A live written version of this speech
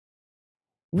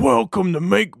Welcome to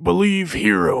Make Believe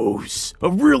Heroes, a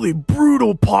really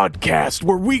brutal podcast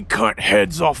where we cut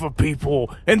heads off of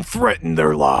people and threaten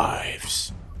their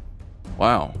lives.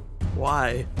 Wow.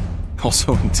 Why?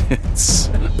 Also intense.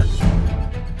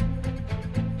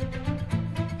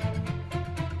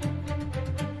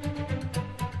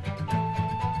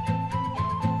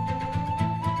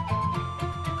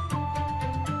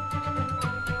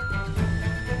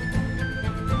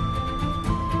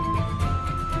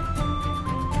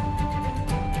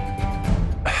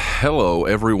 Hello,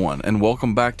 everyone, and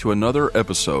welcome back to another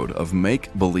episode of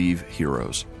Make Believe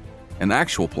Heroes, an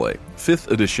actual play, 5th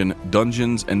edition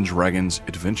Dungeons & Dragons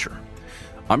adventure.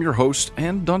 I'm your host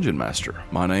and Dungeon Master.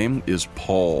 My name is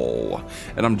Paul,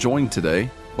 and I'm joined today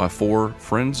by 4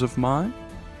 friends of mine.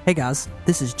 Hey guys,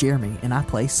 this is Jeremy, and I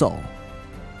play Saul.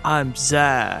 I'm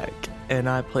Zach, and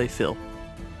I play Phil.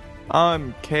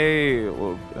 I'm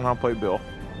Caleb, and I'll play Bill.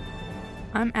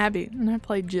 I'm Abby, and I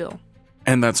play Jill.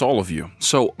 And that's all of you.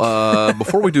 So,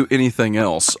 before we do anything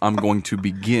else, I'm going to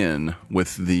begin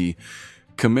with the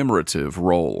commemorative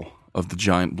roll of the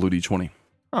giant blue D20.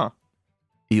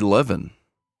 11.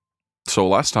 So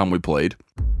last time we played,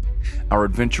 our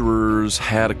adventurers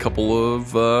had a couple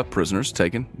of prisoners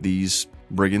taken. These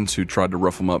brigands who tried to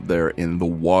rough them up there in the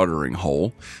watering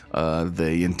hole.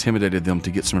 They intimidated them to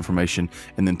get some information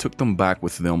and then took them back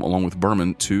with them along with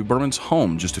Berman to Berman's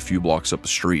home just a few blocks up the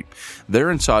street.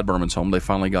 There inside Berman's home, they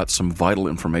finally got some vital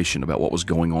information about what was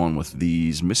going on with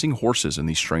these missing horses and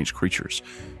these strange creatures.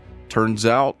 Turns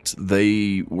out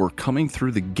they were coming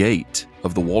through the gate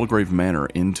of the Waldegrave Manor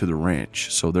into the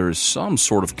ranch, so there is some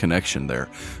sort of connection there.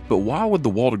 But why would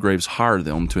the Waldegraves hire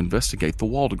them to investigate the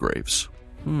Waldegraves?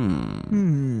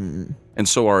 And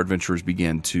so our adventurers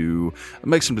began to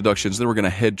make some deductions. They were going to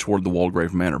head toward the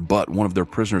Waldegrave Manor, but one of their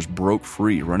prisoners broke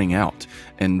free, running out.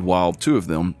 And while 2 of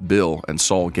them, Bill and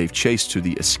Saul, gave chase to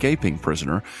the escaping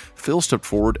prisoner, Phil stepped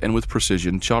forward and with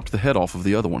precision chopped the head off of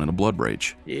the other one in a blood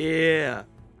rage. Yeah.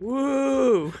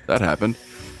 Woo! That happened.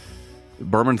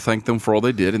 Berman thanked them for all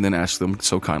they did and then asked them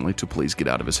so kindly to please get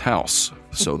out of his house.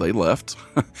 So they left.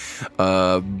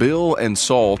 Bill and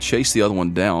Saul chased the other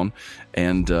one down,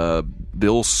 and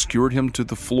Bill skewered him to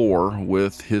the floor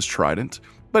with his trident,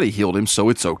 but he healed him, so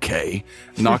it's okay.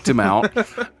 Knocked him out.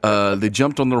 They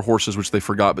jumped on their horses, which they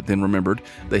forgot but then remembered.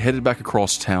 They headed back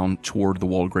across town toward the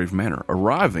Waldegrave Manor.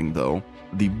 Arriving, though,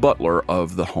 the butler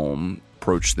of the home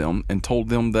approached them and told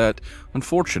them that,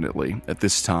 unfortunately, at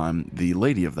this time, the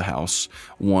lady of the house,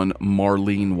 one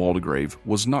Marlene Waldegrave,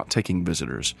 was not taking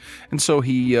visitors. And so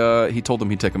he told them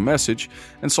he'd take a message,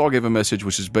 and Saul gave a message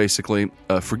which is basically,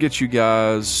 forget you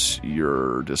guys,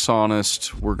 you're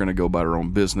dishonest, we're going to go about our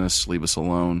own business, leave us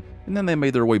alone. And then they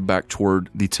made their way back toward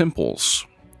the temples,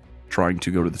 trying to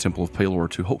go to the Temple of Pelor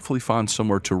to hopefully find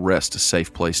somewhere to rest, a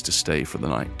safe place to stay for the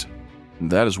night.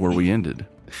 And that is where we ended,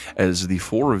 as the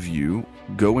 4 of you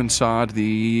go inside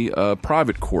the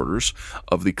private quarters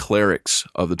of the clerics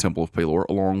of the Temple of Pelor,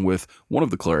 along with one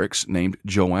of the clerics named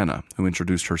Joanna, who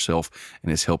introduced herself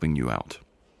and is helping you out.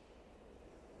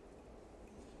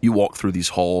 You walk through these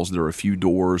halls. There are a few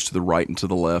doors to the right and to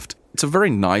the left. It's a very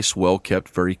nice, well-kept,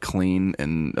 very clean,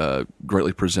 and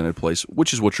greatly presented place,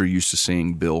 which is what you're used to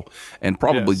seeing, Bill. And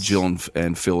probably Yes. Jill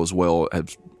and Phil as well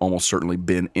have almost certainly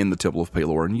been in the Temple of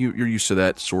Pelor. And you're used to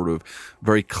that sort of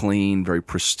very clean, very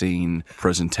pristine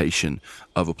presentation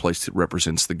of a place that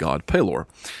represents the god Pelor.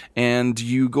 And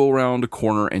you go around a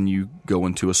corner and you go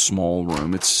into a small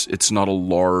room. It's not a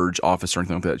large office or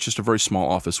anything like that. It's just a very small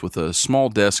office with a small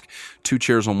desk, 2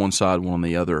 chairs on one side, one on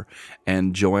the other.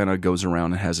 And Joanna goes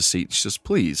around and has a seat. She says,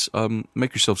 please,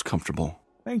 make yourselves comfortable.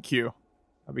 Thank you.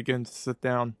 I begin to sit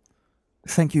down.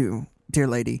 Thank you, dear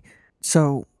lady.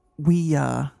 So,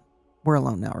 we're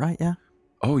alone now, right? Yeah?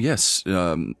 Oh, yes.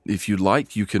 If you'd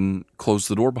like, you can close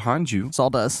the door behind you. Saul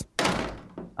does.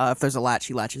 If there's a latch,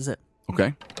 he latches it.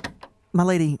 Okay. My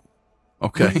lady,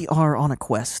 Okay. we are on a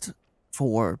quest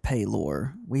for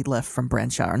Pelor. We left from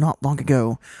Branshire not long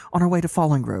ago on our way to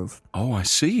Fallen Grove. Oh, I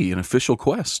see. An official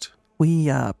quest.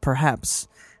 We, perhaps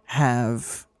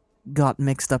have got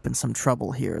mixed up in some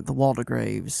trouble here. The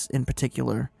Waldegraves, in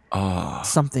particular.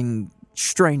 Something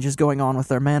strange is going on with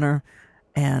their manor,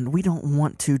 and we don't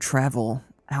want to travel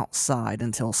outside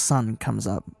until sun comes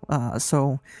up.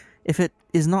 So if it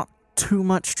is not too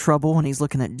much trouble, and he's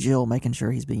looking at Jill, making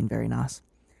sure he's being very nice.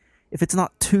 If it's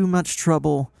not too much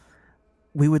trouble,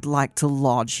 we would like to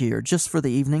lodge here just for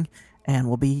the evening, and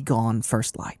we'll be gone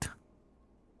first light.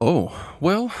 Oh,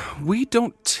 well, we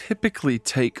don't typically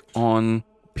take on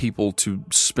people to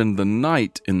spend the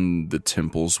night in the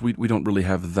temples. We don't really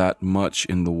have that much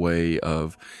in the way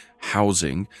of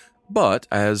housing. But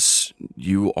as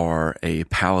you are a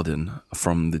paladin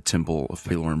from the Temple of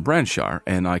Pelor in Branshire,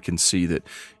 and I can see that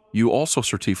you also,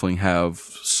 Sir Tiefling, have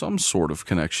some sort of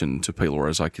connection to Pelor,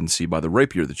 as I can see by the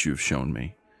rapier that you've shown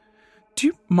me. Do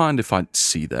you mind if I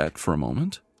see that for a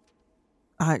moment?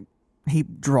 He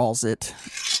draws it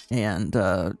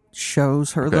and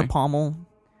shows her the pommel.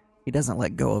 He doesn't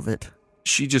let go of it.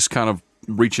 She just kind of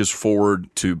reaches forward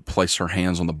to place her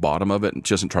hands on the bottom of it, and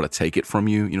she doesn't try to take it from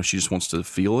you. You know, she just wants to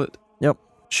feel it. Yep.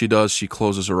 She does. She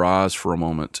closes her eyes for a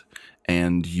moment,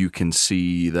 and you can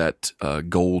see that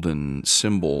golden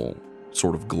symbol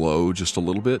sort of glow just a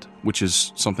little bit, which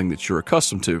is something that you're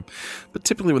accustomed to. But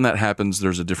typically when that happens,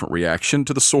 there's a different reaction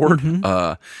to the sword.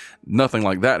 Mm-hmm. Nothing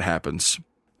like that happens.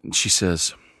 And she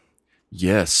says,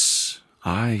 "Yes,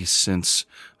 I sense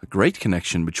a great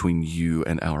connection between you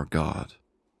and our god.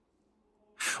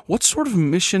 What sort of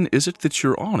mission is it that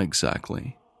you're on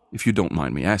exactly, if you don't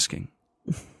mind me asking?"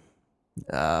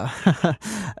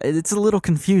 It's a little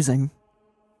confusing,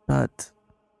 but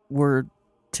we're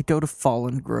to go to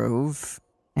Fallen Grove,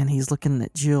 and he's looking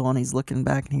at Jill, and he's looking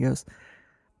back, and he goes,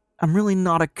 "I'm really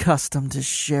not accustomed to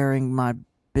sharing my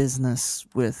business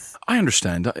with..." I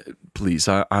understand. Please,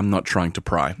 I'm not trying to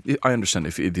pry. I understand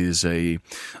if it is a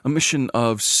mission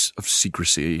of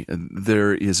secrecy,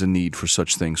 there is a need for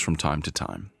such things from time to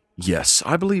time. Yes,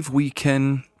 I believe we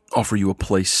can offer you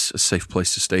a safe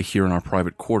place to stay here in our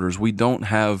private quarters. We don't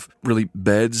have really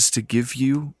beds to give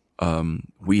you.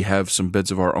 We have some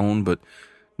beds of our own, but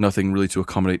nothing really to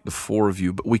accommodate the four of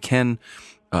you. But we can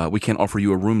offer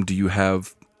you a room. Do you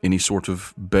have any sort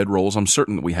of bedrolls? I'm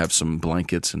certain that we have some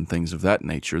blankets and things of that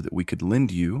nature that we could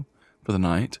lend you for the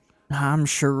night. I'm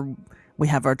sure we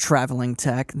have our traveling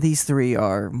tech. These three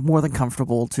are more than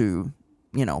comfortable to,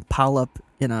 pile up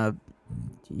in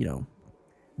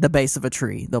the base of a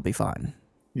tree. They'll be fine.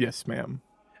 Yes, ma'am.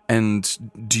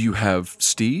 And do you have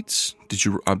steeds? Did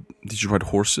you ride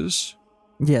horses?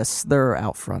 Yes, they're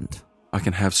out front. I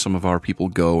can have some of our people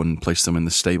go and place them in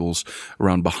the stables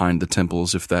around behind the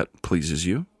temples if that pleases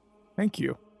you. Thank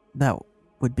you. That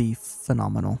would be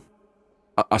phenomenal.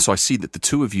 So I see that the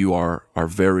two of you are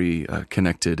very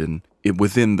connected and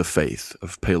within the faith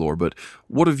of Pelor. But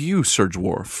what of you, Sir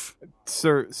Dwarf?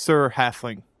 Sir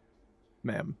Halfling,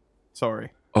 ma'am.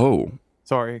 Sorry. Oh.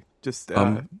 Sorry. Just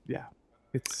yeah.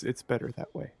 It's better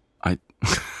that way.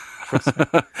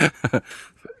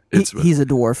 He's a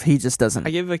dwarf. He just doesn't. I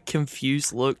give a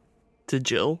confused look to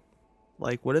Jill.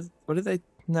 Like, what did they?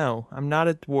 No, I'm not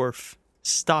a dwarf.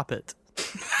 Stop it.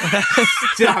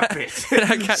 Stop it. And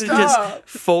I kind of just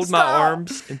fold my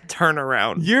arms and turn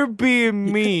around. You're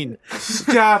being mean.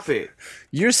 Stop it.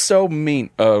 You're so mean.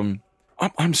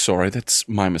 I'm sorry. That's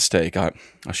my mistake. I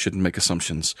shouldn't make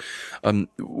assumptions.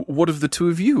 What of the two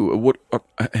of you?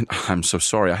 And I'm so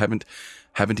sorry. I haven't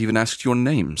even asked your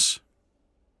names.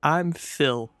 I'm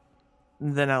Phil.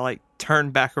 And then I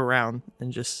turn back around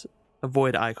and just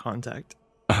avoid eye contact.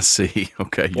 I see.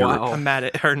 Okay. I'm mad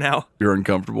at her now. You're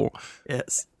uncomfortable.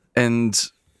 Yes. And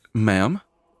ma'am?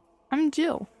 I'm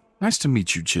Jill. Nice to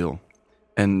meet you, Jill.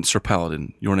 And Sir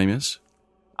Paladin, your name is?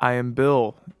 I am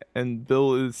Bill, and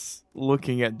Bill is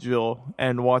looking at Jill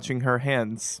and watching her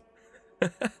hands.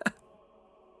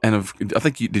 And I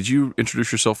think did you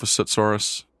introduce yourself as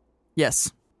Setsaurus?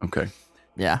 Yes. Okay.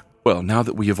 Yeah. Well, now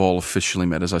that we have all officially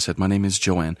met, as I said, my name is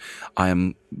Joanne. I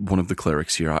am one of the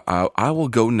clerics here. I will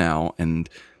go now and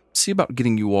see about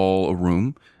getting you all a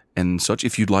room and such.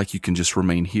 If you'd like, you can just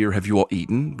remain here. Have you all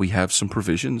eaten? We have some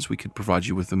provisions. We could provide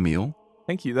you with a meal.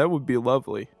 Thank you. That would be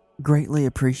lovely. Greatly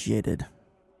appreciated.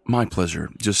 My pleasure.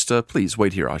 Just please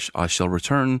wait here. I shall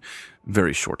return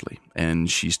very shortly. And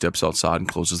she steps outside and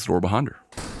closes the door behind her.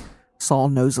 Saul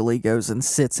nosily goes and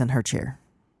sits in her chair.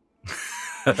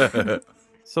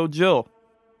 So, Jill,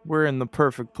 we're in the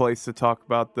perfect place to talk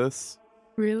about this.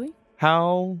 Really?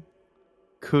 How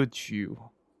could you?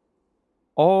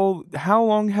 How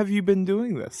long have you been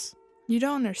doing this? You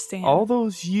don't understand. All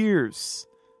those years.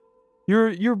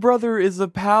 Your brother is a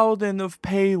paladin of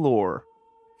Pelor.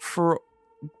 For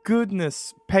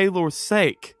goodness, Pelor's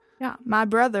sake. Yeah, my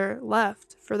brother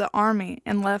left for the army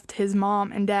and left his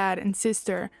mom and dad and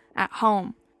sister at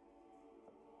home.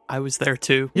 I was there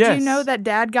too. Did you know that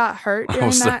Dad got hurt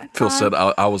during that Phil time? said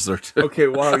I was there too. Okay,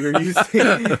 wow, you're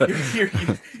using...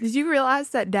 Did you realize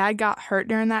that Dad got hurt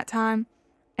during that time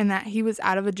and that he was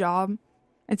out of a job?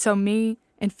 And so me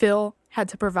and Phil had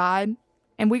to provide,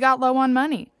 and we got low on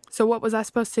money. So what was I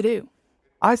supposed to do?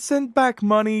 I sent back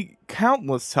money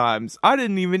countless times. I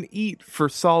didn't even eat for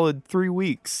solid 3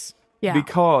 weeks. Yeah.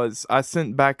 Because I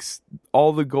sent back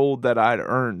all the gold that I'd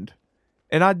earned.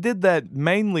 And I did that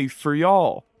mainly for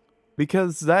y'all.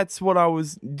 Because that's what I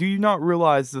was... Do you not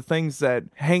realize the things that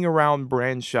hang around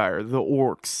Branshire, the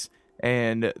orcs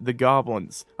and the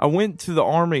goblins? I went to the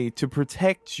army to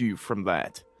protect you from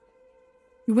that.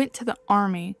 You went to the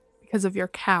army because of your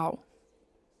cow.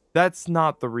 That's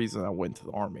not the reason I went to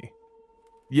the army.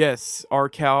 Yes, our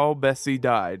cow, Bessie,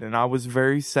 died, and I was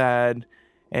very sad,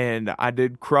 and I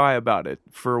did cry about it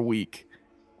for a week.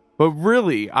 But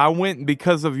really, I went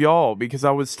because of y'all, because I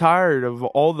was tired of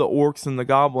all the orcs and the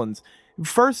goblins.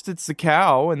 First it's the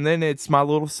cow, and then it's my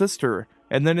little sister,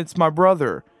 and then it's my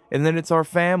brother, and then it's our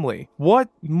family. What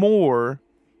more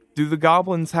do the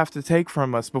goblins have to take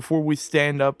from us before we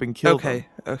stand up and kill them?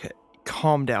 Okay.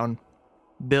 Calm down.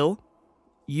 Bill,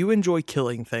 you enjoy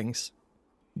killing things.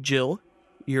 Jill,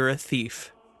 you're a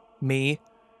thief. Me,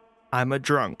 I'm a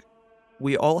drunk.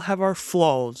 We all have our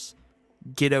flaws.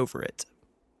 Get over it.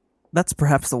 That's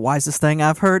perhaps the wisest thing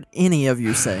I've heard any of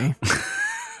you say.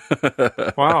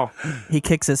 Wow. He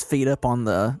kicks his feet up on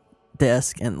the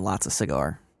desk and lights a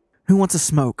cigar. Who wants a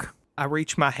smoke? I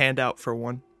reach my hand out for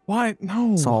one. Why?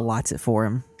 No. Saul lights it for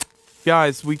him.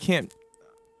 Guys, we can't...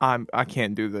 I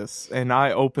can't do this. And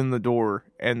I open the door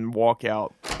and walk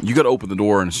out. You got to open the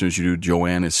door, and as soon as you do,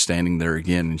 Joanne is standing there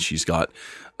again, and she's got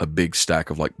a big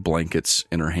stack of like blankets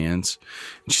in her hands.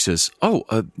 And she says,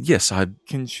 yes,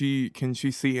 Can she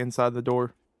see inside the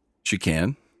door? she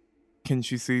can. Can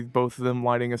she see both of them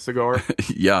lighting a cigar?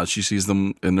 Yeah, she sees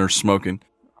them, and they're smoking.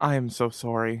 I am so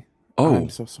sorry. Oh. I'm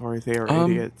so sorry. They are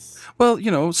idiots.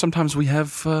 Well, sometimes we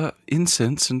have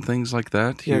incense and things like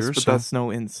that here. Yes, but so that's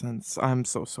no incense. I'm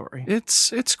so sorry.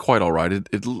 it's quite all right.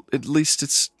 At least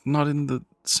it's not in the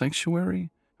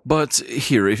sanctuary. But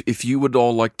here, if you would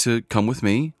all like to come with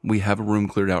me, we have a room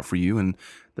cleared out for you, and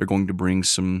they're going to bring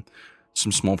some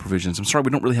small provisions. I'm sorry,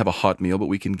 we don't really have a hot meal, but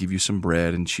we can give you some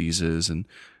bread and cheeses and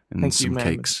Thank some you, ma'am.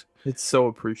 cakes. It's so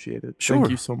appreciated. Sure.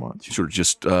 Thank you so much. Sure,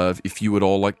 just if you would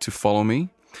all like to follow me.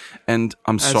 And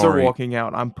I'm As sorry. they're walking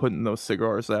out, I'm putting those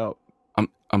cigars out.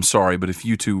 I'm sorry, but if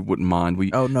you two wouldn't mind,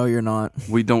 Oh, no, you're not.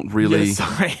 we don't really. Yes,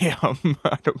 I am.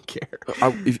 I don't care.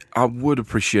 I would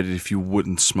appreciate it if you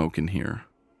wouldn't smoke in here.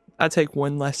 I take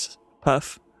one last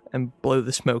puff and blow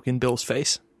the smoke in Bill's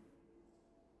face.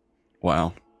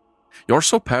 Wow. You are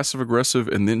so passive aggressive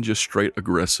and then just straight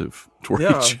aggressive toward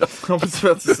Yeah, each other. I was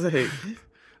about to say.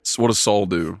 So what does Saul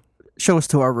do? Show us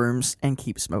to our rooms and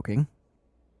keep smoking.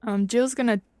 Jill's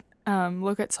gonna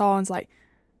look at Saul and's like,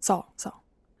 Saul,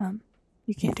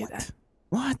 you can't do that.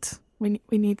 What? We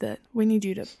need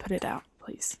you to put it out,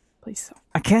 please, Saul.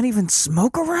 I can't even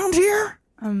smoke around here?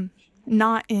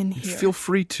 Not in here. Feel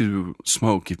free to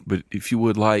smoke, but if you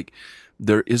would like,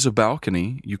 there is a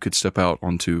balcony you could step out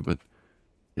onto, but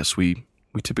yes, we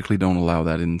typically don't allow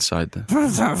that inside the...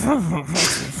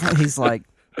 He's like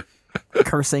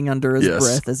cursing under his Yes.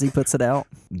 breath as he puts it out.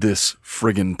 This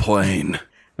friggin' plane.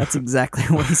 That's exactly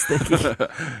what he's thinking.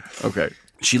 Okay.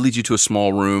 She leads you to a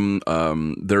small room.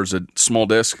 There's a small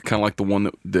desk, kind of like the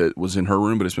one that was in her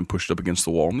room, but it's been pushed up against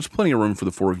the wall. And there's plenty of room for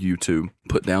the four of you to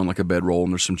put down like a bedroll,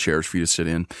 and there's some chairs for you to sit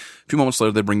in. A few moments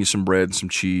later, they bring you some bread, some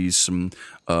cheese, some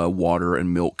water,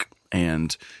 and milk.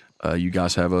 And you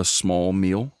guys have a small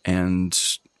meal, and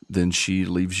then she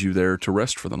leaves you there to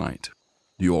rest for the night.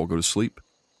 Do you all go to sleep?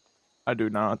 I do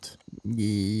not.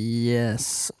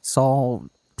 Yes. Saul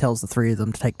tells the three of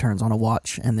them to take turns on a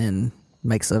watch and then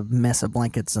makes a mess of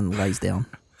blankets and lays down.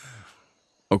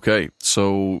 Okay,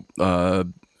 so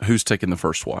who's taking the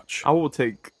first watch? I will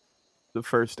take the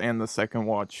first and the second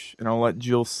watch, and I'll let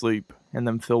Jill sleep, and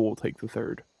then Phil will take the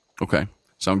third. Okay,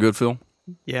 sound good, Phil?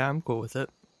 Yeah, I'm cool with it.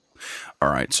 All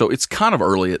right, so it's kind of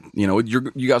early. You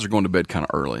guys are going to bed kind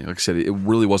of early. Like I said, it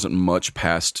really wasn't much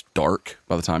past dark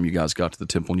by the time you guys got to the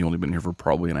temple, and you only been here for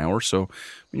probably an hour. So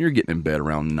you're getting in bed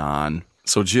around 9.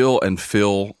 So Jill and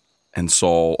Phil and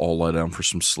Saul all lie down for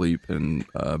some sleep, and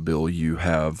Bill, you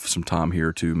have some time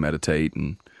here to meditate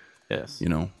and Yes.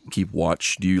 keep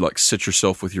watch. Do you like sit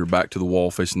yourself with your back to the wall,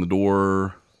 facing the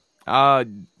door?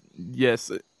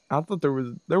 Yes. I thought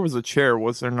there was a chair,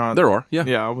 was there not? There are, yeah.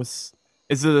 Yeah, I was.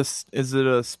 Is it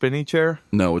a spinny chair?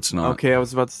 No, it's not. Okay, I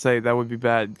was about to say that would be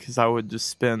bad because I would just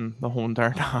spin the whole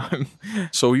entire time.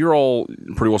 So you're all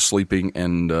pretty well sleeping,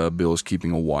 and Bill is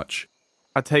keeping a watch.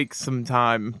 I take some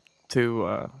time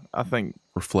to, I think,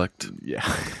 Reflect. yeah,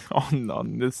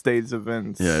 on this day's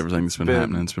events. Yeah, everything that's been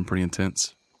happening. It's been pretty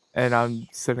intense. And I'm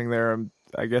sitting there.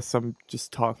 I guess I'm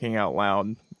just talking out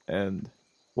loud. And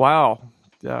wow,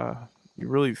 you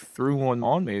really threw one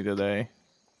on me today.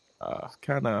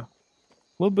 Kind of a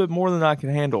little bit more than I can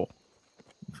handle.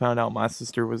 Found out my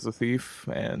sister was a thief,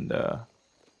 and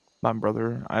my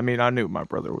brother. I mean, I knew my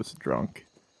brother was a drunk.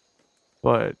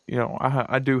 But,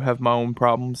 I do have my own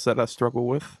problems that I struggle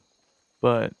with.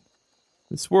 But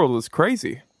this world is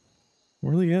crazy. It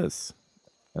really is.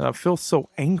 And I feel so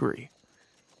angry.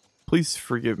 Please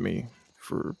forgive me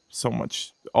for so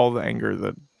much, all the anger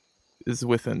that is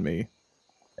within me.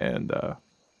 And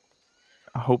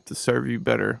I hope to serve you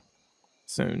better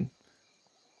soon.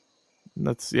 And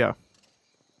that's, yeah.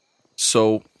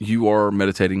 So you are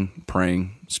meditating,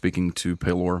 praying, speaking to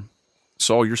Pelor.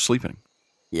 Saul, you're sleeping.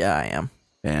 Yeah, I am.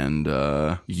 And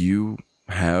you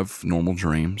have normal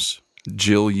dreams.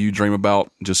 Jill, you dream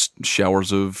about just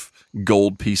showers of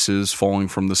gold pieces falling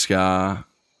from the sky.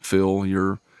 Phil,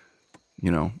 you're,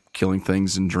 killing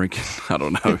things and drinking. I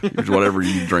don't know. Whatever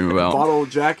you dream about. Bottle of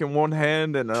Jack in one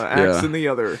hand and an axe in the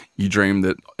other. You dream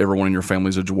that everyone in your family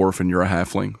is a dwarf and you're a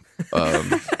halfling.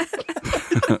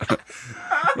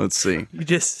 Let's see. You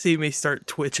just see me start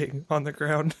twitching on the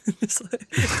ground.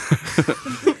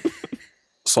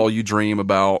 Saul, you dream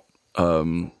about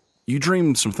you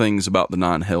dream some things about the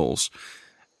Nine Hells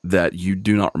that you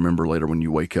do not remember later when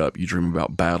you wake up. You dream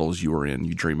about battles you were in.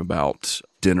 You dream about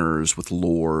dinners with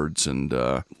lords and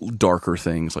darker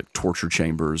things like torture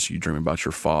chambers. You dream about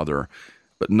your father.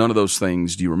 But none of those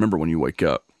things do you remember when you wake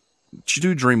up. But you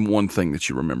do dream one thing that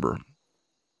you remember.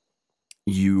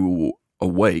 You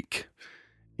awake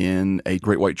in a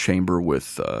great white chamber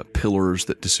with pillars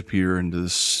that disappear into the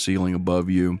ceiling above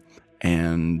you,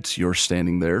 and you're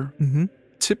standing there. Mm-hmm.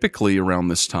 Typically around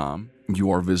this time,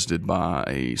 you are visited by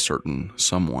a certain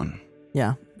someone.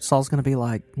 Yeah, Saul's going to be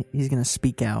like, he's going to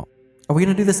speak out. Are we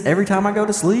going to do this every time I go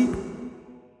to sleep?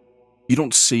 You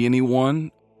don't see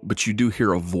anyone, but you do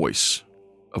hear a voice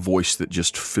that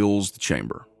just fills the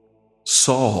chamber.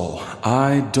 Saul,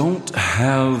 I don't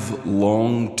have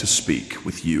long to speak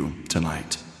with you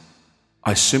tonight.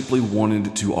 I simply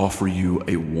wanted to offer you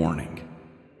a warning.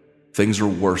 Things are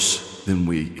worse than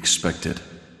we expected.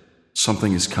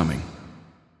 Something is coming.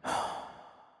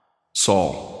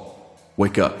 Saul,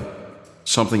 wake up.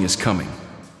 Something is coming.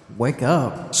 Wake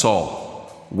up.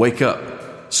 Saul, wake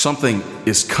up. Something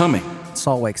is coming.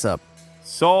 Saul wakes up.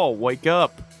 Saul, wake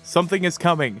up. Something is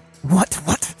coming. What?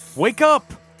 Wake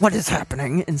up. What is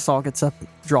happening? And Saul gets up,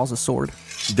 draws a sword.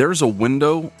 There's a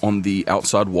window on the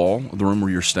outside wall of the room where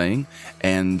you're staying,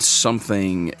 and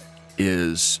something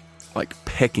is like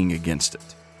pecking against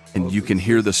it. And you can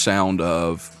hear the sound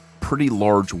of pretty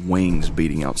large wings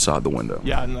beating outside the window.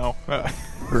 Yeah, I know.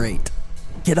 Great.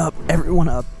 Get up, everyone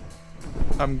up.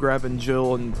 I'm grabbing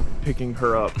Jill and picking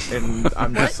her up, and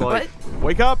I'm just like,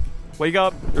 wake up. Wake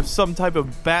up. There's some type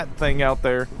of bat thing out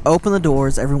there. Open the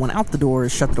doors, everyone out the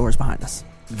doors, shut the doors behind us.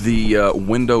 The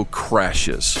window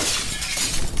crashes.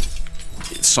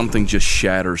 Something just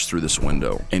shatters through this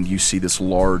window, and you see this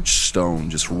large stone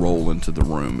just roll into the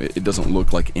room. It doesn't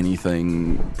look like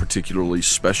anything particularly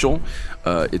special.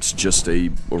 It's just a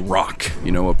rock,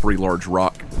 a pretty large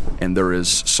rock, and there is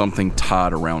something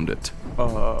tied around it.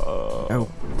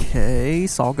 Okay,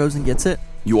 Saul goes and gets it.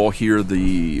 You all hear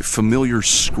the familiar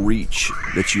screech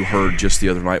that you heard just the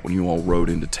other night when you all rode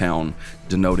into town,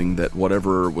 denoting that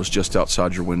whatever was just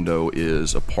outside your window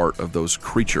is a part of those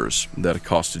creatures that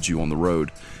accosted you on the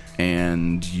road.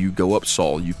 And you go up,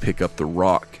 Saul, you pick up the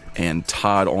rock, and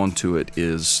tied onto it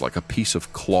is like a piece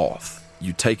of cloth.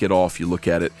 You take it off, you look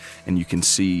at it, and you can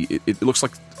see it looks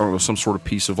like some sort of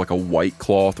piece of like a white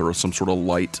cloth or some sort of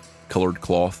light colored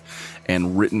cloth,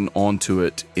 and written onto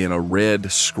it in a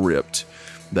red script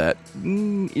that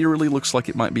eerily looks like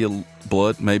it might be a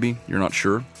blood, maybe. You're not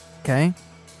sure. Okay.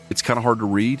 It's kind of hard to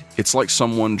read. It's like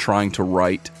someone trying to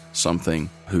write something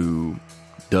who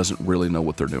doesn't really know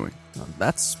what they're doing.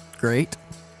 That's great.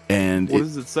 And What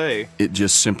does it say? It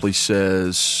just simply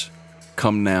says,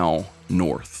 "Come now,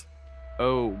 north."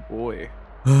 Oh, boy.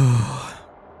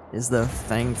 Is the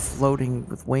thing floating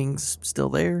with wings still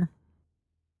there?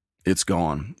 It's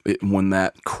gone. When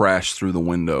that crashed through the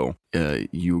window,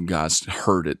 you guys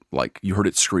heard it, like you heard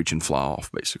it screech and fly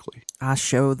off, basically. I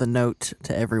show the note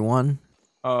to everyone.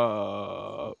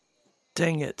 Dang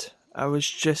it. I was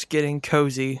just getting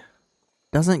cozy.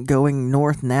 Doesn't going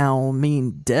north now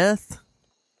mean death?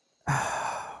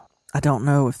 I don't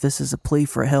know if this is a plea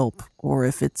for help or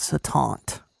if it's a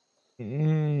taunt.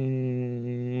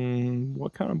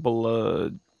 What kind of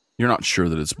blood? You're not sure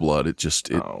that it's blood. It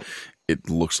Oh. It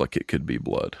looks like it could be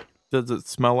blood. Does it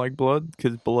smell like blood?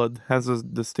 Because blood has a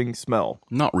distinct smell.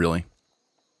 Not really.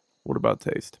 What about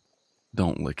taste?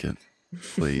 Don't lick it,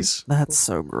 please. That's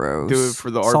so gross. Do it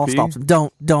for the Saul RP? stops him.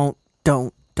 Don't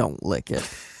lick it.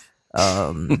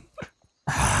 To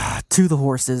the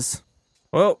horses.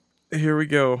 Well, here we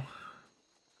go.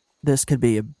 This could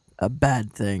be a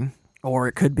bad thing, or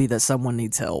it could be that someone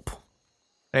needs help.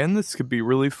 And this could be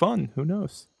really fun. Who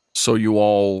knows? So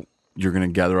you're going to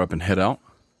gather up and head out?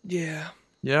 Yeah.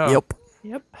 Yep.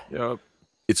 Yep.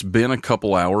 It's been a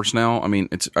couple hours now. I mean,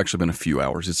 it's actually been a few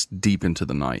hours. It's deep into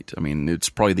the night. I mean, it's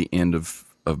probably the end of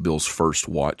Bill's first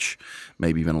watch,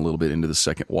 maybe even a little bit into the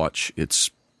second watch. It's,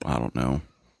 I don't know,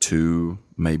 2,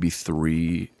 maybe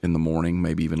 3 in the morning,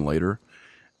 maybe even later.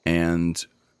 And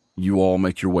you all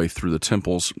make your way through the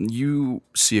temples. You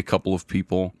see a couple of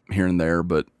people here and there,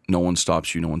 but no one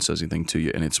stops you. No one says anything to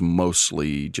you. And it's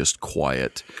mostly just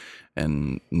quiet,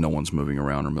 and no one's moving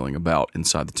around or milling about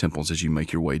inside the temples as you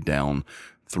make your way down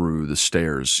through the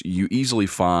stairs. You easily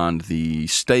find the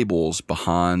stables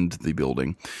behind the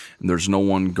building, and there's no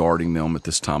one guarding them at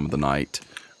this time of the night.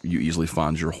 You easily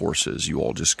find your horses. You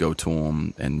all just go to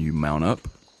them and you mount up.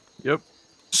 Yep.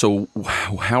 So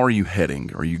how are you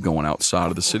heading? Are you going outside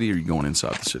of the city or are you going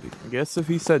inside the city? I guess if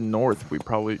he said north, we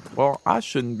probably... Well, I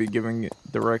shouldn't be giving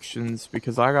directions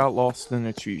because I got lost in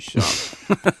a cheese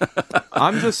shop.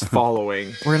 I'm just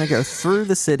following. We're going to go through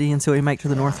the city until we make to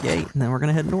the north gate, and then we're going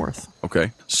to head north.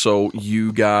 Okay. So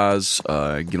you guys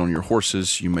get on your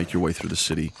horses. You make your way through the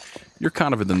city. You're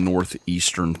kind of in the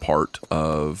northeastern part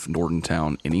of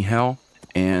Nordentown anyhow.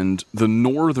 And the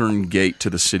northern gate to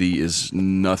the city is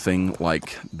nothing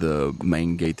like the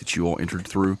main gate that you all entered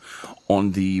through.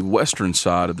 On the western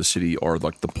side of the city are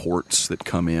like the ports that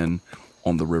come in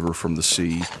on the river from the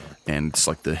sea, and it's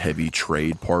like the heavy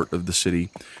trade part of the city.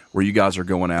 Where you guys are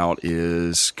going out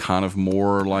is kind of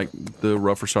more like the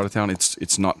rougher side of town.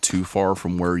 It's not too far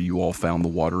from where you all found the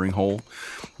watering hole,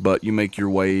 but you make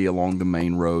your way along the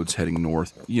main roads heading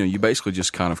north. You know, you basically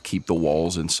just kind of keep the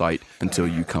walls in sight until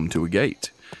you come to a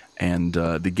gate. And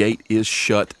the gate is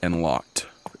shut and locked.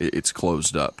 It's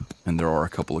closed up, and there are a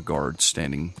couple of guards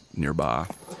standing nearby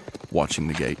watching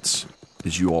the gates.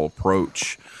 As you all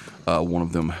approach, one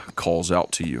of them calls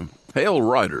out to you. "Hail,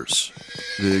 riders.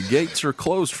 The gates are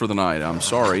closed for the night. I'm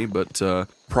sorry, but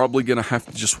probably going to have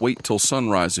to just wait till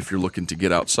sunrise if you're looking to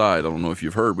get outside. I don't know if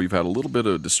you've heard, we've had a little bit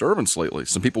of disturbance lately.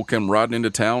 Some people came riding into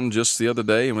town just the other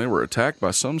day, and they were attacked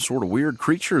by some sort of weird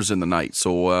creatures in the night.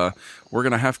 So we're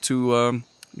going to have to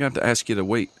ask you to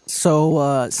wait."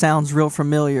 So, sounds real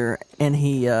familiar, and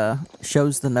he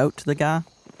shows the note to the guy.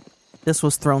 "This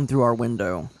was thrown through our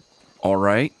window." All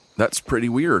right. That's pretty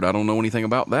weird. I don't know anything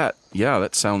about that. Yeah,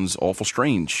 that sounds awful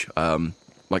strange.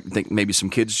 Think maybe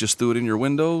some kids just threw it in your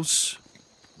windows?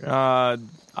 I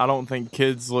don't think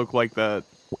kids look like that.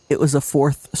 It was a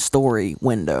 4th-story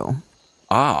window.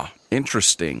 Ah,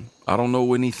 interesting. I don't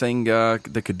know anything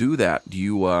that could do that. Do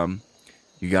you,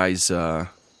 you guys,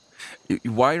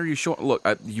 why are you showing? Look,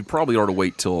 you probably ought to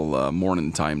wait till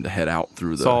morning time to head out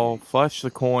through the... So, flash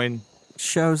the coin.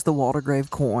 Shows the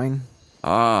Waldegrave coin.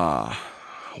 Ah,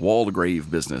 Waldegrave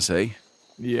business, eh?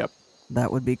 Yep.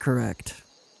 That would be correct.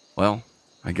 Well,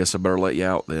 I guess I better let you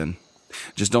out then.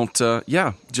 Just don't,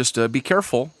 be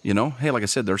careful, you know. Hey, like I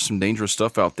said, there's some dangerous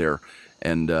stuff out there,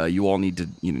 and you all need to,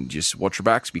 just watch your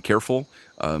backs, be careful.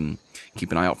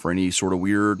 Keep an eye out for any sort of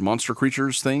weird monster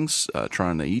creatures, things,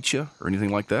 trying to eat you or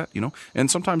anything like that, And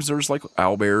sometimes there's like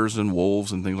owlbears and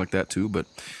wolves and things like that too, but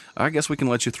I guess we can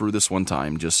let you through this one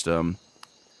time. Just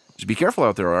be careful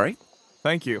out there, all right?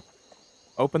 Thank you.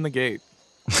 Open the gate.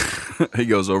 He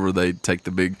goes over, they take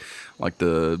the big,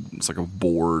 it's like a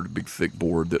board, big thick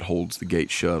board that holds the gate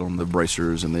shut on the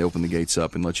bracers, and they open the gates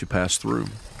up and let you pass through.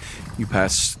 You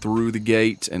pass through the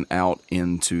gate and out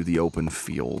into the open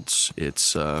fields.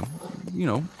 It's, not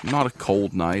a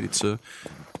cold night. It's a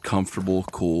comfortable,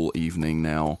 cool evening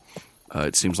now.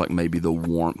 It seems like maybe the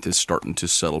warmth is starting to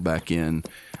settle back in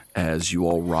as you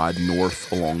all ride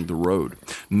north along the road.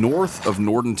 North of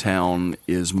Nordentown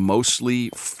is mostly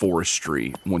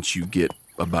forestry once you get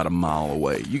about a mile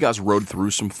away. You guys rode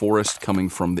through some forest coming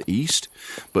from the east,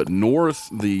 but north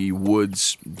the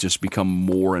woods just become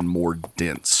more and more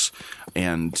dense.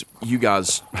 And you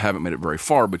guys haven't made it very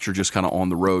far, but you're just kind of on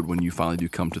the road when you finally do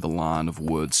come to the line of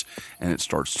woods, and it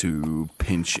starts to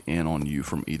pinch in on you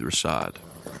from either side.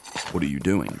 What are you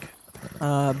doing?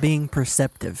 Being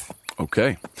perceptive.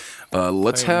 Okay.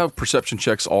 Let's have perception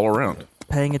checks all around.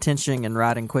 Paying attention and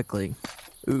riding quickly.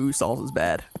 Ooh, Saul's is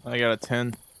bad. I got a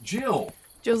 10. Jill,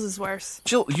 Jules is worse.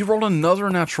 you rolled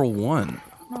another natural 1.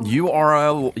 Oh. You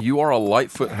are a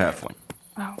Lightfoot halfling,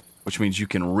 Oh. which means you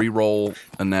can re-roll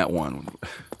a nat 1,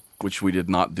 which we did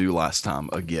not do last time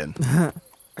again.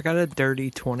 I got a dirty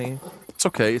 20. It's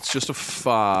okay. It's just a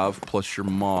 5 plus your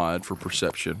mod for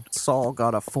perception. Saul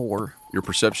got a 4. Your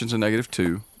perception's a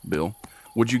 -2, Bill.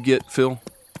 What'd you get, Phil?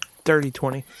 Dirty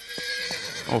 20.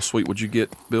 Oh, sweet. What'd you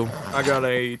get, Bill? I got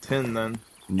a 10 then.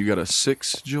 And you got a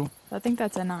 6, Jill? I think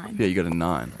that's a 9. Yeah, you got a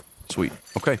 9. Sweet.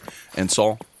 Okay. And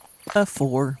Saul? A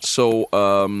 4. So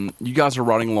you guys are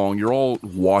riding along. You're all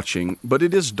watching, but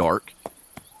it is dark.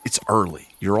 It's early.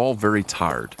 You're all very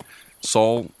tired.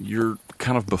 Saul, you're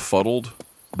kind of befuddled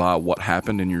by what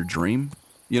happened in your dream,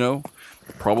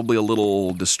 probably a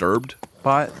little disturbed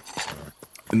by it.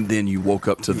 And then you woke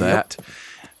up to that,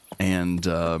 and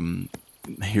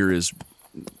here is,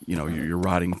 you're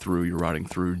riding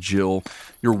through. Jill,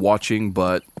 you're watching,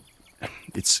 but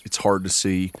it's hard to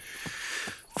see.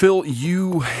 Phil,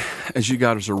 as you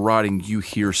guys are riding, you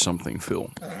hear something,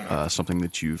 Phil. Something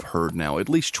that you've heard now at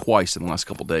least twice in the last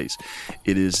couple days.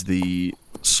 It is the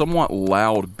somewhat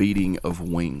loud beating of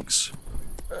wings.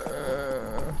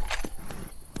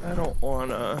 I don't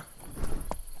wanna...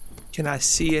 Can I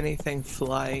see anything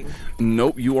flying?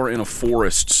 Nope, you are in a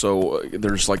forest, so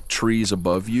there's like trees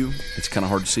above you. It's kind of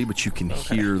hard to see, but you can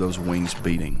hear those wings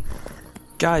beating.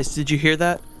 Guys, did you hear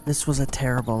that? This was a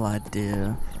terrible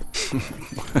idea.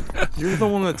 You're the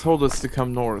one that told us to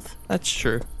come north. That's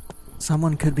true.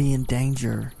 Someone could be in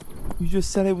danger. You just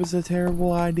said it was a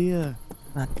terrible idea.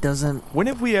 That doesn't... When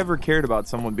have we ever cared about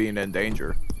someone being in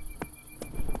danger?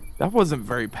 That wasn't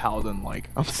very paladin-like.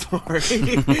 I'm sorry.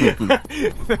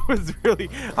 That was really...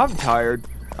 I'm tired.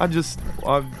 I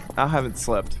haven't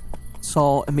slept.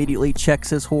 Saul immediately checks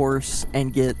his horse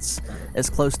and gets as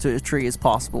close to a tree as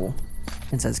possible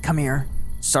and says, "Come here,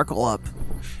 circle up."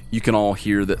 You can all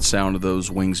hear that sound of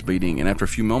those wings beating, and after a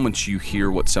few moments, you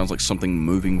hear what sounds like something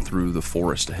moving through the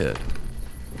forest ahead.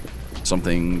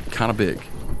 Something kind of big.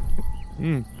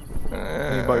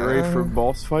 Anybody ready for a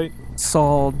boss fight?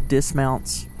 Saul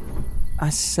dismounts. I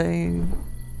say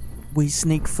we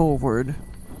sneak forward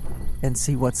and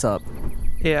see what's up.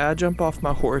 Yeah, I jump off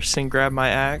my horse and grab my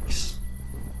axe.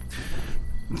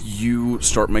 You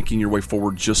start making your way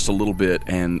forward just a little bit,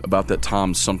 and about that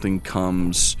time, something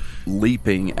comes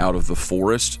leaping out of the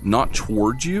forest, not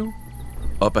towards you,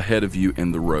 up ahead of you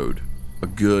in the road, a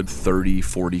good 30,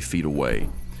 40 feet away,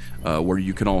 where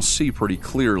you can all see pretty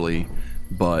clearly,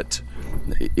 but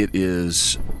it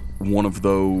is one of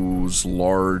those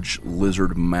large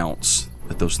lizard mounts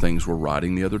that those things were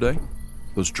riding the other day,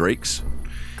 those drakes.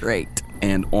 Great.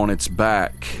 And on its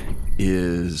back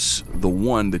is the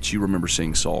one that you remember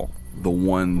seeing, Saul. The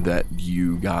one that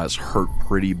you guys hurt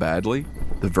pretty badly.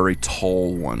 The very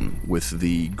tall one with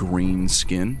the green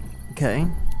skin. Okay.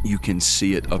 You can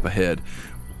see it up ahead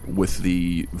with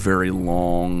the very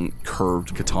long,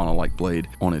 curved katana-like blade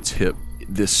on its hip.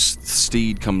 This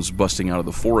steed comes busting out of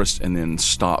the forest and then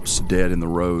stops dead in the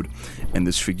road. And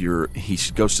this figure, he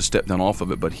goes to step down off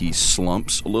of it, but he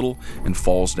slumps a little and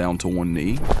falls down to one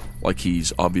knee, like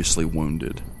he's obviously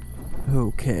wounded.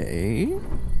 Okay.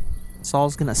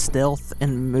 Saul's gonna stealth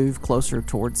and move closer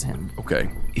towards him. Okay.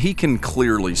 He can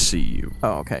clearly see you.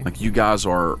 Oh, okay. Like, you guys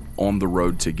are on the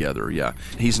road together, yeah.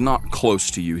 He's not close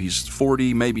to you. He's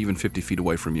 40, maybe even 50 feet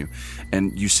away from you.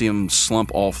 And you see him slump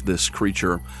off this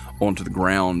creature onto the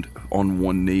ground on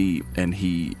one knee, and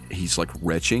he's like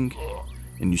retching.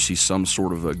 And you see some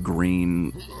sort of a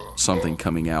green something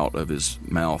coming out of his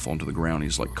mouth onto the ground.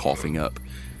 He's like coughing up.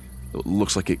 It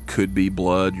looks like it could be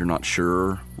blood. You're not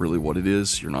sure really what it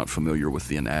is. You're not familiar with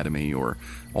the anatomy or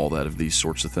all that of these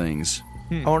sorts of things.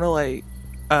 I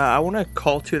want to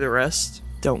call to the rest.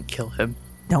 Don't kill him.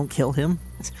 Don't kill him.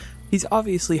 He's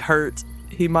obviously hurt.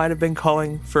 He might have been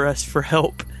calling for us for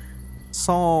help.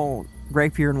 Saul,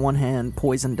 rapier in one hand,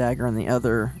 poison dagger in the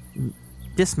other,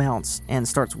 dismounts and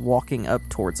starts walking up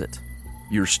towards it.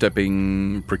 You're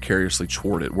stepping precariously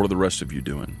toward it. What are the rest of you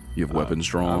doing? You have weapons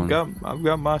drawn? I've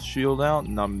got my shield out,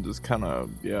 and I'm just kind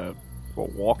of,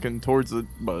 walking towards it,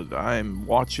 but I'm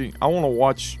watching. I want to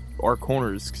watch our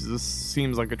corners, because this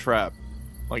seems like a trap.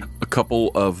 Like, a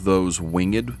couple of those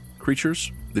winged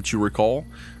creatures that you recall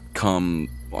come,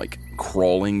 like,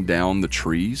 crawling down the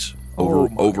trees over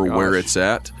where it's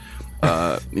at,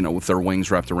 with their wings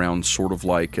wrapped around sort of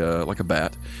like a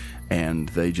bat. And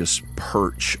they just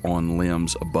perch on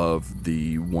limbs above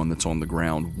the one that's on the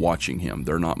ground watching him.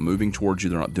 They're not moving towards you.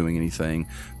 They're not doing anything.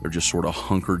 They're just sort of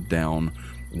hunkered down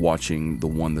watching the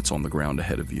one that's on the ground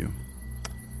ahead of you.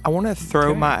 I want to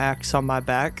throw my axe on my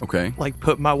back. Okay. Like,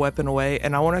 put my weapon away.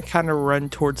 And I want to kind of run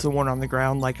towards the one on the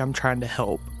ground like I'm trying to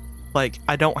help. Like,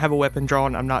 I don't have a weapon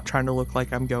drawn. I'm not trying to look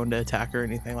like I'm going to attack or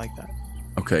anything like that.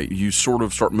 Okay, you sort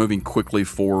of start moving quickly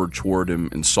forward toward him,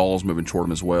 and Saul's moving toward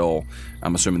him as well.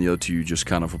 I'm assuming the other two just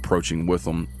kind of approaching with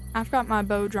him. I've got my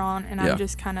bow drawn, and I'm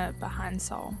just kind of behind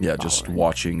Saul. Yeah, just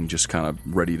watching, just kind of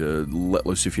ready to let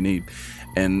loose if you need.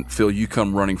 And Phil, you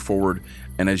come running forward,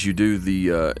 and as you do,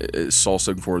 Saul's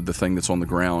stepping forward, the thing that's on the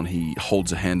ground, he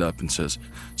holds a hand up and says,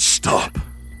 "Stop!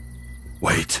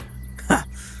 Wait!"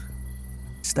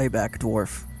 Stay back,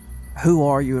 dwarf. Who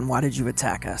are you and why did you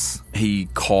attack us? He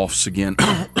coughs again.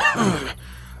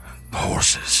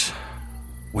 Horses.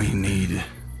 We need...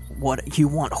 What, you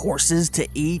want horses to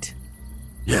eat?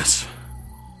 Yes.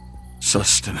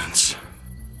 Sustenance.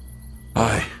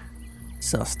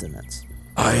 Sustenance.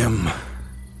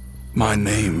 My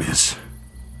name is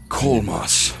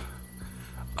Kolmas.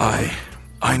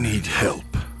 I need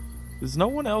help. Does no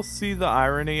one else see the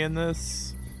irony in this?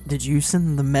 Did you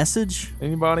send the message?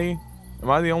 Anybody? Am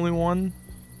I the only one?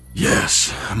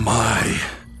 Yes, my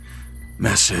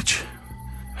message.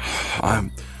 I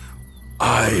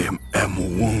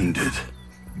am wounded,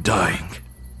 dying.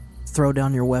 Throw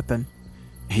down your weapon.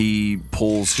 He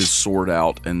pulls his sword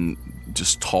out and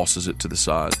just tosses it to the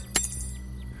side.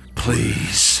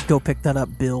 Please, Go pick that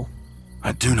up, Bill.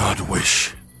 I do not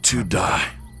wish to die.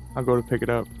 I'll go to pick it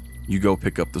up. You go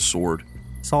pick up the sword.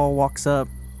 Saul walks up.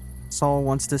 Saul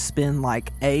wants to spend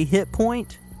like a hit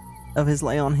point of his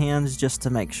lay on hands just to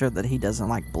make sure that he doesn't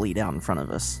like bleed out in front of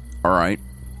us. All right.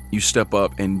 You step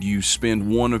up and you spend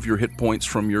one of your hit points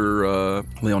from your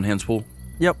lay on hands pool.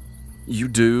 Yep. You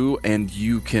do, and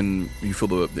you feel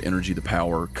the energy, the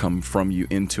power come from you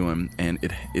into him, and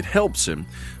it helps him,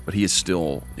 but he's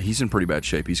in pretty bad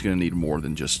shape. He's going to need more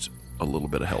than just a little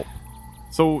bit of help.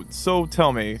 So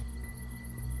tell me,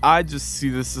 I just see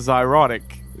this as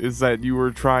ironic, is that you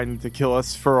were trying to kill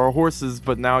us for our horses,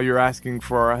 but now you're asking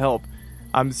for our help.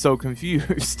 I'm so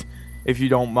confused. If you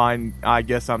don't mind, I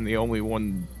guess I'm the only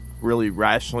one really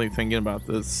rationally thinking about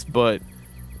this, but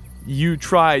you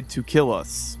tried to kill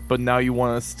us, but now you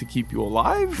want us to keep you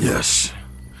alive? Yes,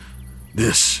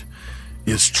 this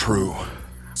is true.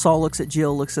 Saul looks at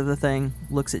Jill, looks at the thing,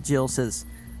 looks at Jill, says,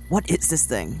 "What is this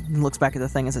thing?" And looks back at the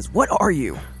thing and says, "What are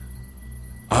you?"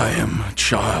 I am a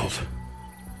child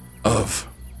of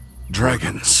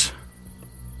dragons.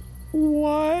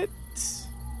 What?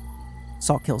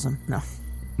 Saul kills him. No.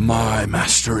 My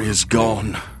master is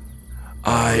gone.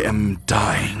 I am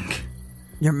dying.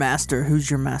 Your master? Who's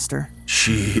your master?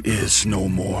 She is no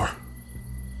more.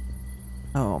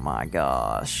 Oh my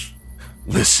gosh.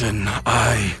 Listen,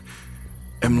 I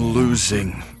am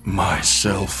losing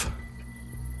myself.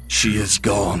 She is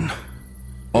gone.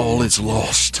 All is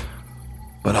lost.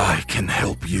 But I can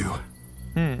help you.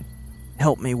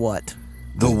 Help me what?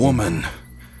 The woman.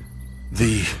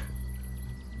 The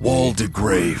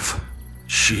Waldegrave.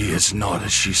 She is not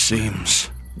as she seems.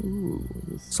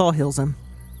 Saul heals him.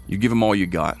 You give him all you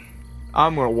got.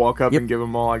 I'm gonna walk up Yep. and give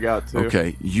him all I got, too.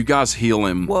 Okay, you guys heal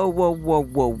him.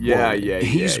 Whoa. Yeah.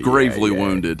 He's gravely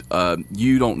wounded.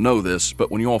 You don't know this, but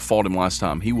when you all fought him last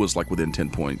time, he was like within 10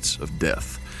 points of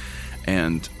death.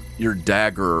 And your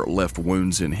dagger left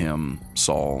wounds in him,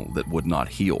 Saul, that would not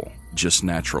heal just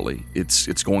naturally.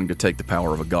 It's going to take the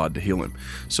power of a god to heal him.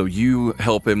 So you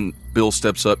help him. Bill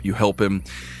steps up, you help him,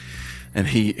 and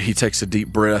he takes a deep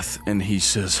breath and he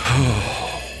says,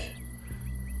 "Oh,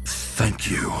 thank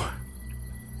you.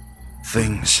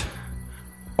 Things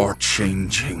are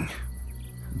changing.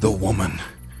 The woman,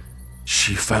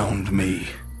 she found me,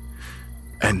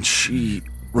 and she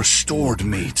restored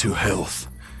me to health.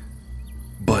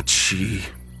 But she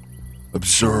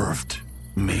observed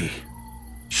me.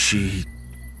 She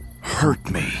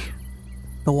hurt me.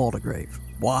 The Waldegrave.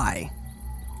 Why?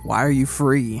 Why are you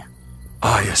free?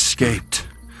 I escaped.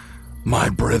 My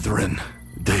brethren,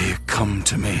 they come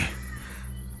to me.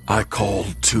 I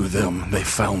called to them, they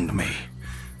found me.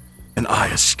 And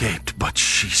I escaped, but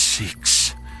she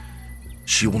seeks.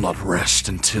 She will not rest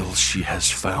until she has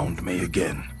found me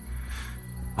again.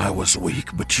 I was weak,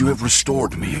 but you have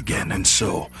restored me again, and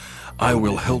so I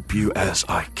will help you as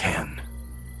I can."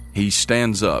 He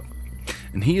stands up,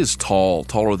 and he is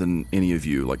taller than any of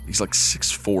you. Like he's like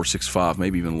 6'4", 6'5",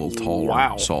 maybe even a little taller.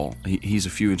 Wow. Saul. He's a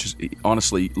few inches.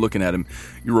 Honestly, looking at him,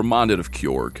 you're reminded of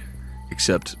Kjorg,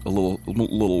 except a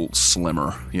little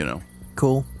slimmer. You know.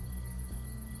 Cool.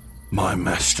 My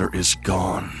master is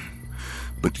gone,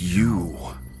 but you,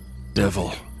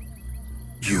 devil,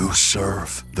 you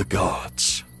serve the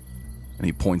gods. And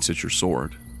he points at your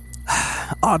sword.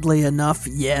 Oddly enough,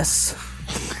 yes.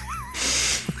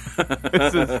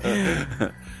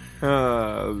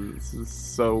 This is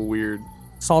so weird.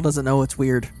 Saul doesn't know it's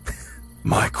weird.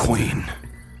 My queen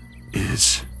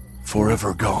is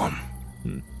forever gone.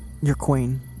 Your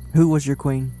queen. Who was your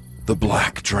queen? The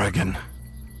black dragon.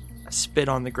 I spit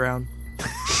on the ground.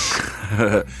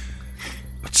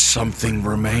 But something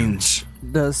remains.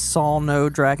 Does Saul know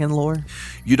dragon lore?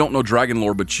 You don't know dragon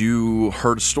lore, but you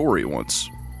heard a story once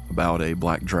about a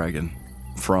black dragon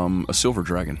from a silver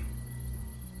dragon.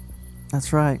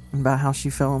 That's right. About how she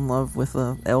fell in love with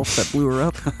a elf that blew her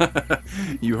up.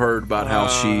 You heard about how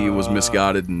she was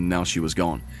misguided and now she was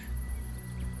gone.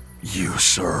 You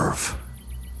serve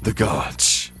the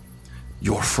gods.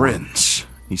 Your friends,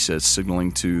 He says,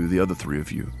 signaling to the other three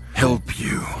of you. help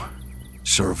you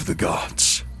serve the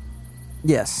gods.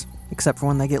 Yes, except for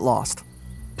when they get lost.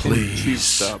 She Please,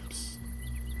 stops.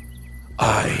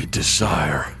 I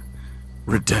desire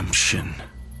redemption.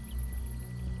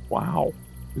 Wow.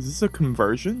 Is this a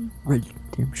conversion?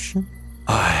 Redemption?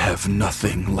 I have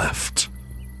nothing left.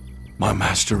 My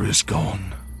master is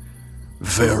gone.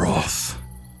 Veroth,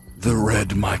 the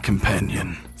red my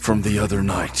companion from the other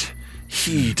night,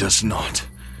 he does not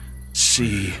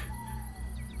see.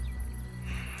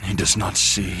 He does not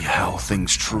see how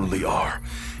things truly are.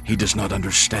 He does not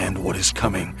understand what is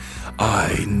coming.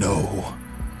 I know.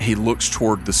 He looks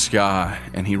toward the sky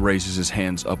and he raises his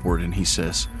hands upward and he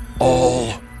says,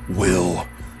 All will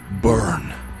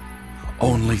burn.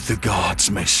 Only the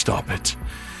gods may stop it.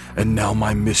 And now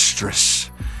my mistress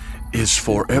is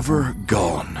forever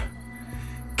gone.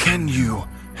 Can you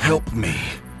help me,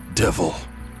 devil?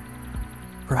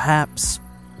 Perhaps.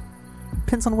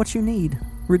 Depends on what you need.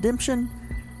 Redemption?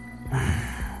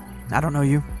 I don't know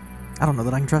you. I don't know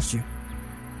that I can trust you.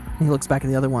 He looks back at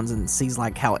the other ones and sees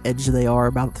like how edgy they are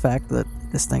about the fact that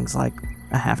this thing's like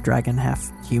a half dragon, half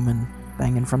human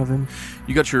thing in front of him.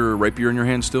 You got your rapier in your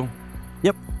hand still?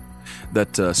 Yep.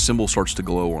 That symbol starts to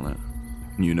glow on it.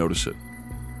 And you notice it.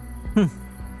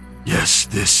 Yes,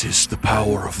 this is the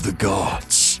power of the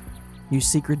gods. You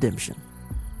seek redemption.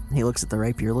 He looks at the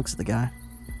rapier, looks at the guy.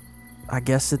 I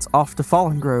guess it's off to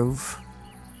Fallen Grove.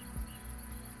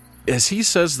 As he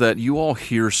says that, you all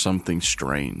hear something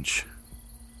strange.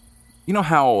 You know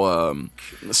how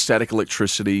static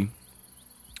electricity,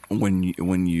 when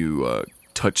you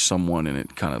touch someone and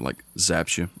it kind of like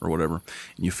zaps you or whatever,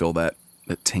 and you feel that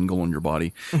tingle on your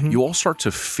body, you all start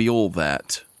to feel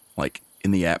that like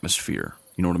in the atmosphere.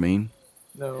 You know what I mean?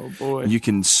 No, boy. You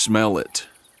can smell it.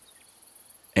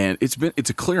 And it's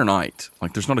a clear night.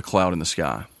 Like there's not a cloud in the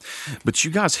sky. But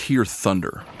you guys hear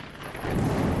thunder.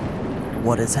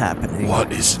 What is happening?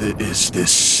 What is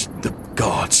this? The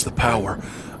gods, the power?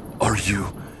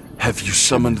 Have you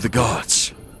summoned the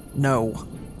gods? No.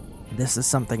 This is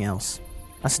something else.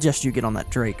 I suggest you get on that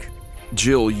Drake.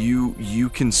 Jill, you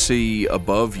can see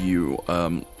above you,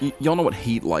 y'all know what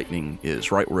heat lightning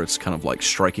is, right? Where it's kind of like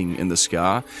striking in the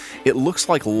sky. It looks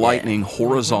like lightning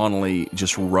horizontally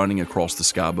just running across the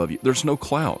sky above you. There's no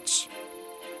clouds.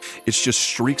 It's just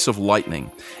streaks of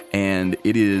lightning. And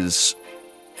it's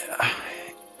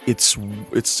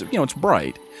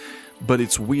bright, but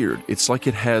it's weird. It's like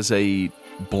it has a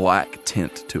black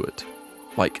tint to it.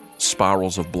 Like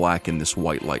spirals of black in this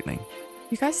white lightning.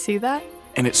 You guys see that?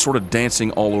 And it's sort of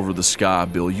dancing all over the sky,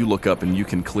 Bill. You look up and you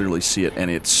can clearly see it,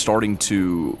 and it's starting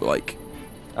to, like,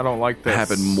 I don't like this.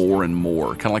 happen more and more.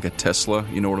 Kind of like a Tesla,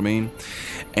 you know what I mean?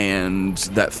 And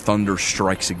that thunder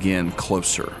strikes again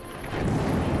closer.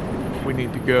 We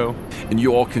need to go. And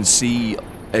you all can see,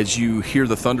 as you hear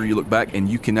the thunder, you look back, and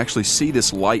you can actually see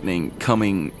this lightning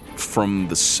coming from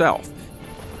the south.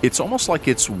 It's almost like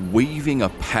it's weaving a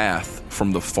path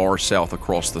from the far south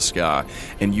across the sky.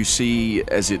 And you see,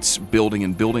 as it's building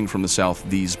and building from the south,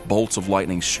 these bolts of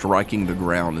lightning striking the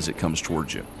ground as it comes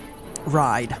towards you.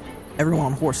 Ride. Everyone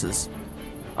on horses.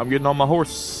 I'm getting on my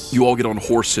horse. You all get on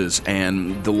horses,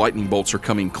 and the lightning bolts are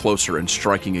coming closer and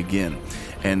striking again.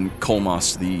 And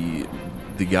Kolmas,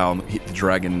 the guy, the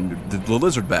dragon, the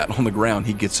lizard bat on the ground,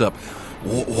 he gets up.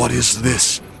 What is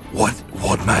this?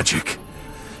 What magic?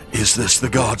 Is this the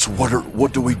gods?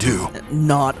 What do we do?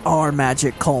 Not our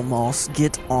magic, Colmos.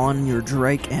 Get on your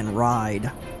Drake and ride.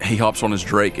 He hops on his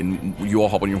Drake, and you all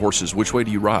hop on your horses. Which way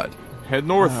do you ride? Head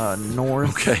north. North.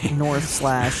 Okay. North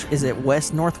 / is it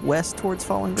west, northwest towards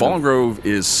Fallen Grove? Fallen Grove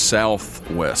is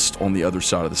southwest on the other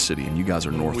side of the city, and you guys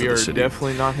are north We of are the city.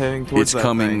 definitely not heading towards It's that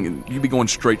coming. thing. You'd be going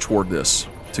straight toward this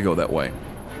to go that way.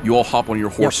 You all hop on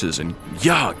your horses, and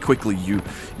quickly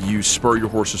you spur your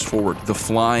horses forward. The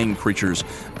flying creatures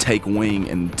take wing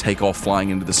and take off flying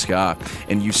into the sky,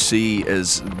 and you see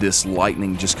as this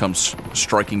lightning just comes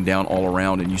striking down all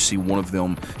around, and you see one of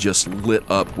them just lit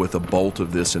up with a bolt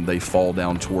of this, and they fall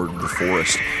down toward the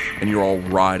forest, and you're all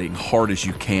riding hard as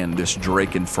you can, this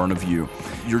Drake in front of you.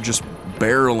 You're just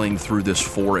barreling through this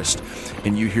forest,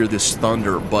 and you hear this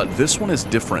thunder, but this one is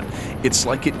different. It's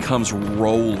like it comes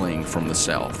rolling from the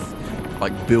south,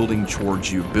 like building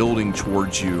towards you,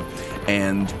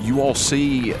 and you all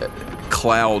see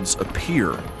clouds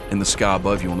appear in the sky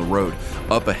above you on the road.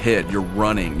 Up ahead, you're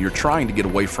running. You're trying to get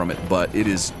away from it, but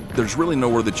there's really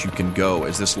nowhere that you can go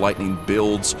as this lightning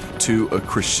builds to a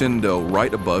crescendo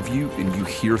right above you, and you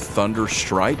hear thunder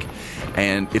strike,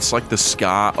 and it's like the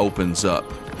sky opens up.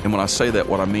 And when I say that,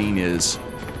 what I mean is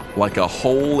like a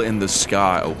hole in the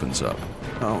sky opens up.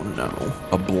 Oh no.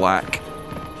 A black,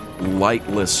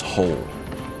 lightless hole.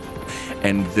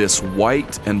 And this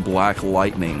white and black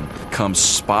lightning comes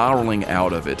spiraling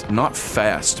out of it, not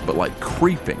fast, but like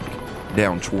creeping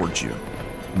down towards you.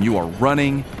 And you are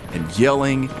running and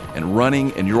yelling and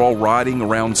running, and you're all riding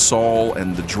around Saul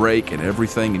and the Drake and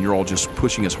everything, and you're all just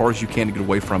pushing as hard as you can to get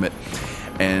away from it.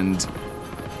 And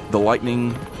the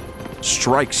lightning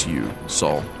strikes you,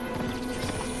 Saul.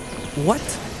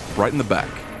 What? Right in the back.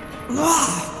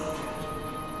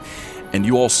 And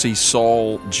you all see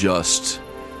Saul just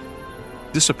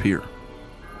disappear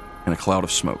in a cloud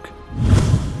of smoke.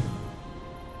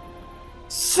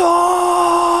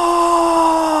 Saul!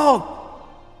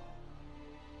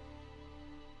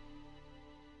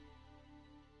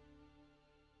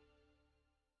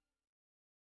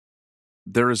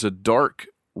 There is a dark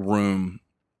room,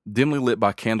 dimly lit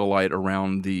by candlelight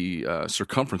around the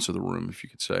circumference of the room, if you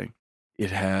could say.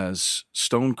 It has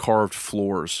stone-carved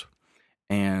floors,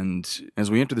 and as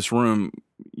we enter this room,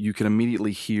 you can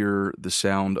immediately hear the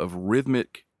sound of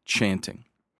rhythmic chanting.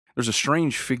 There's a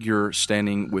strange figure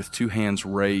standing with two hands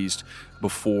raised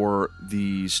before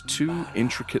these two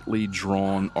intricately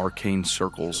drawn arcane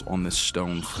circles on this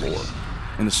stone floor.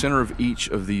 In the center of each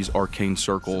of these arcane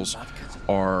circles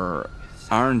are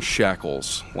iron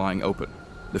shackles lying open.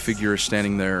 The figure is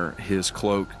standing there, his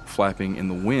cloak flapping in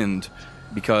the wind,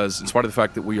 because in spite of the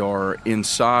fact that we are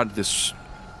inside this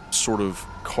sort of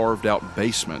carved out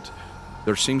basement,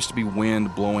 there seems to be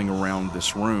wind blowing around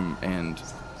this room, and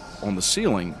on the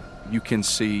ceiling you can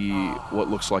see what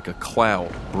looks like a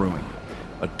cloud brewing,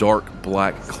 a dark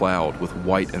black cloud with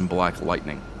white and black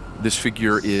lightning. This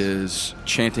figure is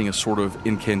chanting a sort of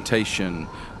incantation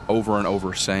over and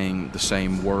over, saying the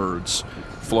same words,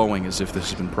 flowing as if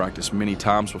this has been practiced many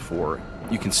times before.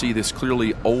 You can see this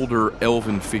clearly older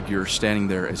elven figure standing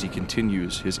there as he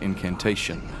continues his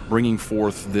incantation, bringing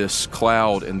forth this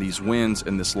cloud and these winds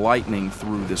and this lightning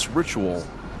through this ritual.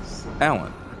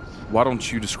 Alan, why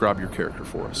don't you describe your character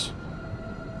for us?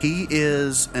 He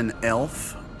is an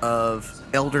elf of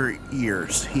elder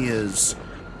years. He is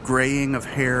graying of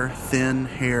hair, thin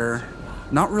hair,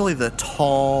 not really the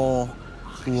tall,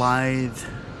 lithe,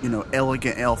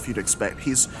 elegant elf you'd expect.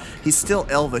 He's still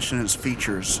elvish in his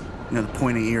features, the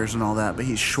pointy ears and all that, but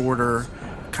he's shorter,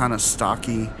 kind of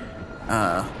stocky,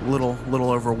 little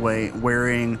overweight,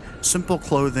 wearing simple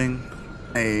clothing,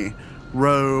 a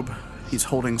robe. He's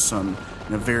holding some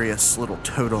various little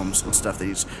totems and stuff that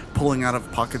he's pulling out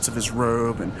of pockets of his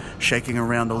robe and shaking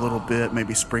around a little bit,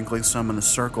 maybe sprinkling some in a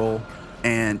circle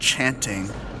and chanting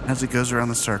as he goes around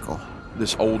the circle.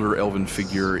 This older elven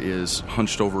figure is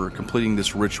hunched over, completing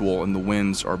this ritual, and the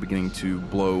winds are beginning to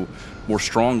blow more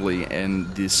strongly, and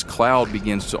this cloud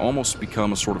begins to almost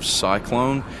become a sort of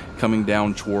cyclone coming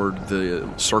down toward the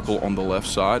circle on the left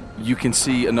side. You can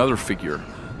see another figure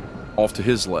off to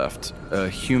his left, a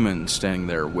human standing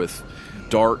there with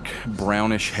dark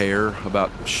brownish hair,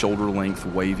 about shoulder length,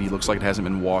 wavy, looks like it hasn't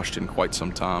been washed in quite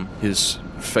some time. His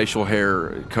facial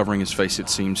hair covering his face, it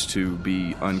seems to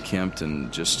be unkempt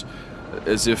and just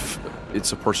as if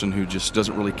it's a person who just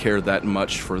doesn't really care that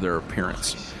much for their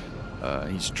appearance.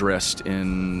 He's dressed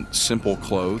in simple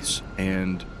clothes.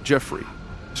 And Jeffrey,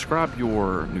 describe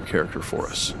your new character for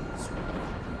us.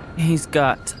 He's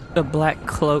got a black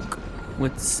cloak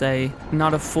with, say,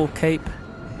 not a full cape,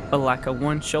 but like a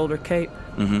one-shoulder cape.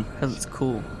 Because it's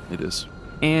cool. It is.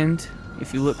 And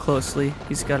if you look closely,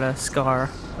 he's got a scar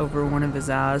over one of his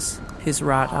eyes, his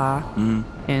right eye.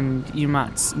 And you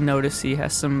might notice he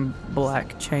has some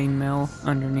black chainmail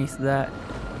underneath that.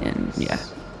 And yeah,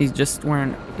 he's just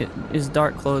wearing as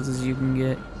dark clothes as you can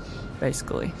get,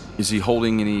 basically. Is he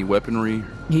holding any weaponry?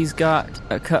 He's got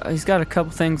a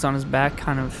couple things on his back,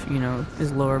 kind of,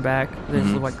 his lower back.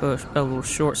 There's like a little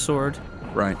short sword.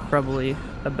 Right. Probably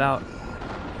about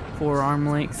forearm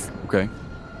length. Okay.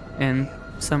 And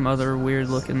some other weird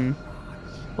looking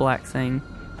black thing.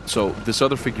 So this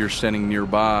other figure is standing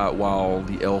nearby while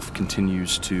the elf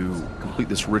continues to complete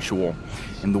this ritual,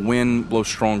 and the wind blows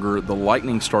stronger, the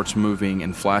lightning starts moving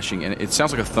and flashing, and it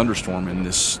sounds like a thunderstorm in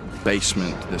this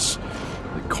basement, this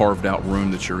carved out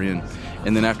room that you're in.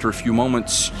 And then after a few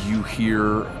moments, you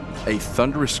hear a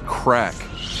thunderous crack,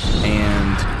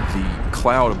 and the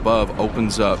cloud above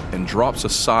opens up and drops a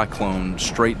cyclone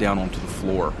straight down onto the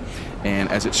floor. And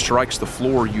as it strikes the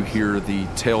floor, you hear the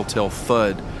telltale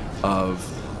thud of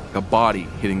a body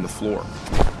hitting the floor.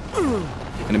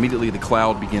 And immediately the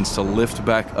cloud begins to lift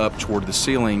back up toward the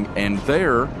ceiling, and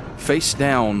there, face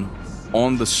down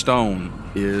on the stone,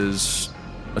 is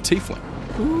a tiefling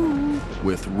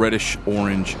with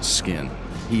reddish-orange skin.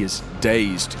 He is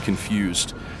dazed,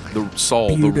 confused.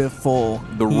 Beautiful.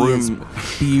 The room...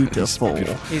 Beautiful.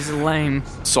 He's lame.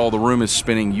 Saul, the room is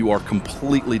spinning. You are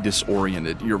completely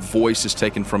disoriented. Your voice is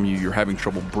taken from you. You're having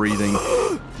trouble breathing.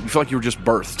 You feel like you were just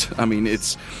birthed. I mean,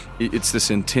 it's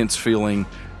this intense feeling.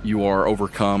 You are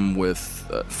overcome with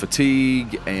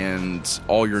fatigue, and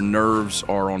all your nerves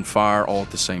are on fire all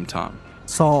at the same time.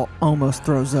 Saul almost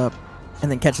throws up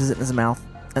and then catches it in his mouth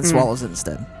and swallows it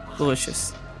instead.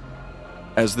 Delicious.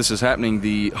 As this is happening,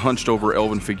 the hunched-over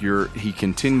elven figure, he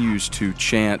continues to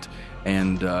chant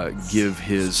and give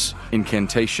his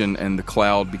incantation, and the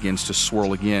cloud begins to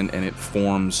swirl again, and it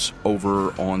forms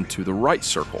over onto the right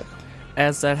circle.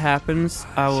 As that happens,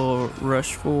 I will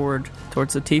rush forward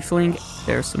towards the tiefling.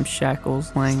 There are some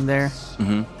shackles laying there.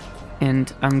 Mm-hmm.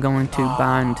 And I'm going to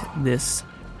bind this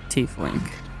tiefling.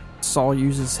 Saul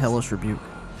uses Hellish Rebuke.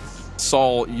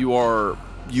 Saul,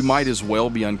 you might as well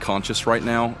be unconscious right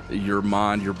now. Your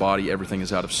mind, your body, everything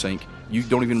is out of sync. You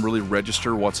don't even really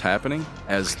register what's happening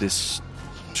as this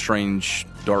strange,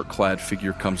 dark-clad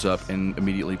figure comes up and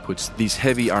immediately puts these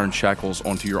heavy iron shackles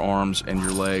onto your arms and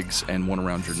your legs and one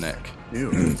around your neck.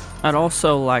 Ew. I'd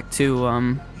also like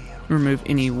to remove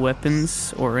any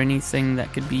weapons or anything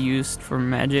that could be used for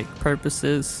magic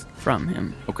purposes from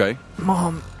him. Okay.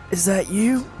 Mom, is that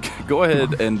you? Go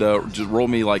ahead and just roll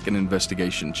me like an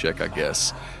investigation check, I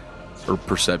guess. Or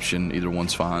perception, either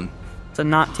one's fine. It's a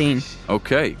 19.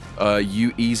 Okay.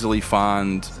 You easily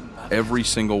find every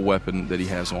single weapon that he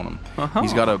has on him. Uh-huh.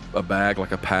 He's got a bag,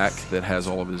 like a pack, that has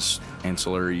all of his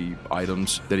ancillary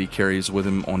items that he carries with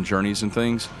him on journeys and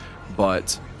things.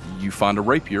 But you find a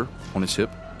rapier on his hip.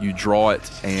 You draw it,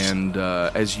 and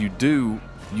as you do,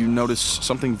 you notice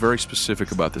something very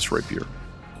specific about this rapier.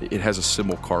 It has a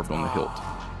symbol carved on the hilt.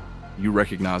 You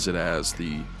recognize it as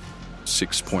the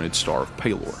six-pointed star of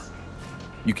Pelor.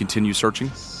 You continue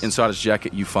searching. Inside his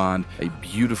jacket, you find a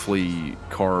beautifully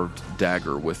carved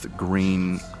dagger with a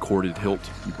green corded hilt.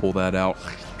 You pull that out.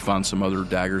 You find some other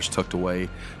daggers tucked away,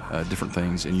 different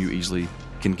things, and you easily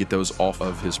can get those off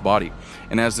of his body.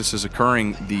 And as this is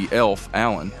occurring, the elf,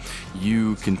 Alan,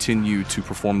 you continue to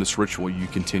perform this ritual. You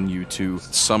continue to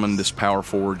summon this power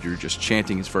forward. You're just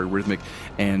chanting. It's very rhythmic,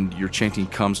 and your chanting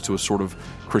comes to a sort of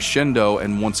crescendo,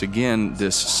 and once again,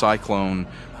 this cyclone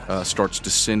starts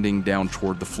descending down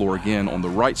toward the floor again on the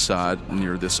right side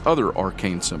near this other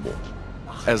arcane symbol.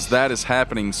 As that is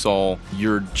happening, Saul,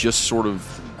 you're just sort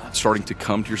of starting to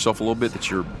come to yourself a little bit, that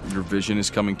your vision is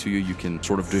coming to you. You can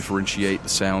sort of differentiate the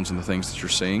sounds and the things that you're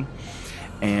seeing.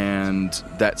 And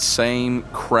that same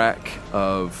crack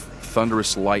of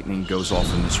thunderous lightning goes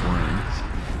off in this room.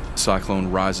 Cyclone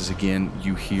rises again.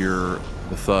 You hear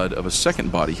the thud of a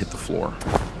second body hit the floor.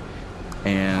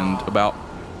 And about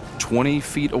 20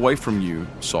 feet away from you,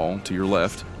 Saul, to your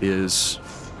left, is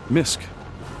Misk,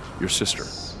 your sister.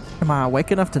 Am I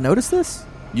awake enough to notice this?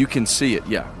 You can see it,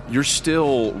 yeah. You're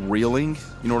still reeling,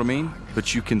 you know what I mean?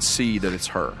 But you can see that it's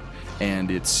her, and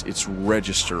it's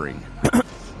registering.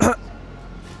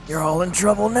 You're all in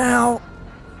trouble now.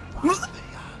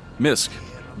 Misk,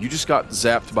 you just got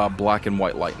zapped by black and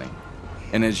white lightning.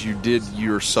 And as you did,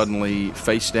 you're suddenly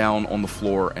face down on the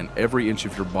floor, and every inch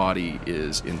of your body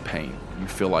is in pain. You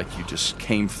feel like you just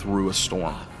came through a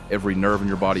storm. Every nerve in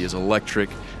your body is electric.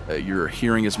 Your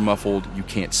hearing is muffled. You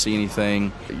can't see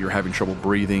anything. You're having trouble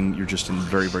breathing. You're just in a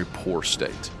very, very poor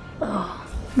state. Oh,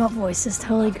 my voice is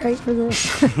totally great for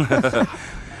this.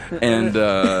 And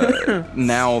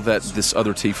now that this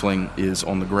other tiefling is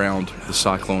on the ground, the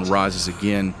cyclone rises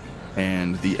again,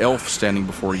 and the elf standing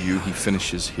before you, he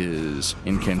finishes his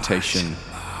incantation,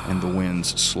 and the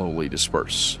winds slowly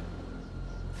disperse.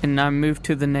 And I move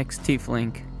to the next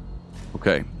tiefling.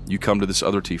 Okay, you come to this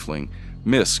other tiefling.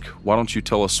 Misk, why don't you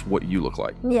tell us what you look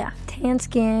like? Yeah, tan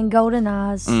skin, golden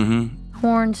eyes,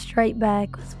 horns straight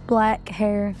back with black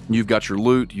hair. You've got your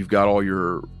loot, you've got all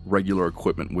your regular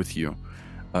equipment with you.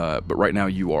 But right now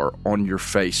you are on your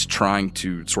face trying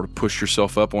to sort of push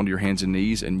yourself up onto your hands and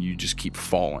knees, and you just keep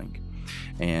falling.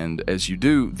 And as you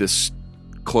do, this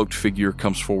cloaked figure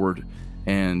comes forward,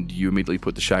 and you immediately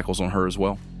put the shackles on her as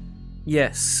well.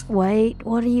 Yes. Wait,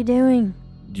 what are you doing?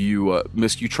 You,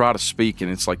 Misk, you try to speak, and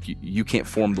it's like you can't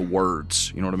form the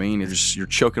words. You know what I mean? You're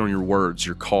choking on your words.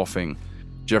 You're coughing.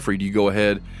 Jeffrey, do you go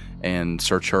ahead and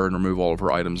search her and remove all of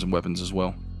her items and weapons as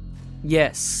well?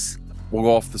 Yes. We'll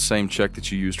go off the same check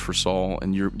that you used for Saul,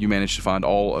 and you managed to find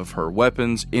all of her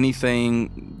weapons.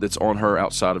 Anything that's on her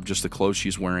outside of just the clothes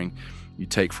she's wearing, you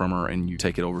take from her and you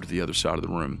take it over to the other side of the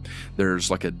room.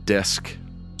 There's like a desk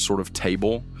sort of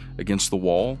table against the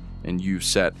wall, and you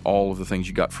set all of the things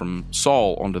you got from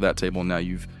Saul onto that table, and now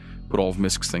you've put all of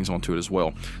Misk's things onto it as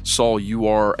well. Saul, you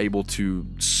are able to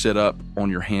sit up on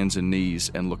your hands and knees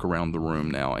and look around the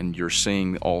room now, and you're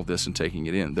seeing all this and taking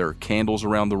it in. There are candles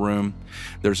around the room.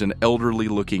 There's an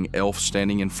elderly-looking elf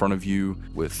standing in front of you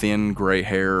with thin gray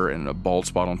hair and a bald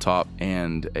spot on top,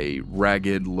 and a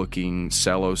ragged-looking,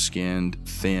 sallow-skinned,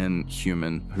 thin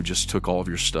human who just took all of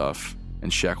your stuff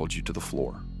and shackled you to the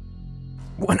floor.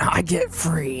 When I get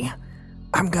free,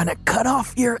 I'm gonna cut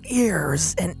off your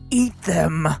ears and eat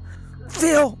them.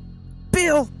 Phil,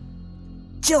 Bill,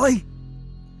 Chili,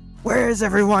 where is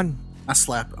everyone? I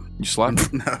slap him. You slap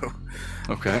him? No.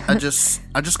 Okay. I just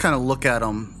kind of look at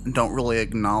him and don't really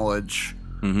acknowledge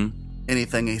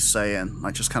anything he's saying.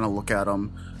 I just kind of look at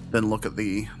him, then look at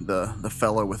the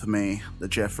fellow with me, the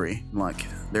Jeffrey. I'm like,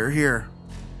 they're here.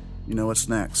 You know what's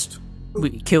next.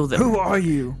 We kill them. Who are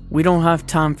you? We don't have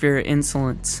time for your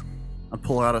insolence. I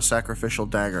pull out a sacrificial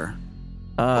dagger.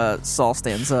 Saul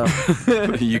stands up.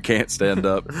 You can't stand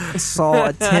up. Saul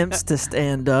attempts to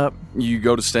stand up. You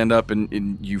go to stand up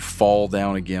and you fall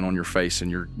down again on your face, and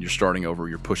you're starting over.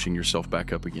 You're pushing yourself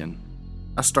back up again.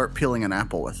 I start peeling an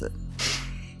apple with it.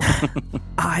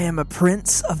 I am a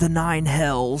prince of the 9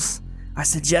 hells. I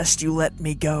suggest you let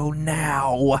me go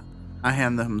now. I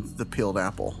hand them the peeled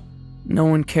apple. No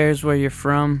one cares where you're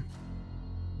from.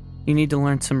 You need to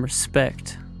learn some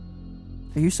respect.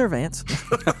 Are you Sir Vance?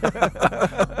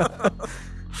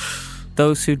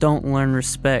 Those who don't learn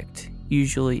respect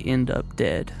usually end up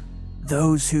dead.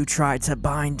 Those who try to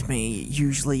bind me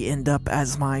usually end up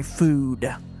as my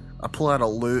food. I pull out a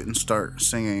lute and start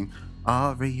singing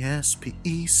R-E-S-P-E-C-T.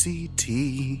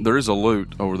 There is a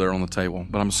lute over there on the table,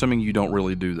 but I'm assuming you don't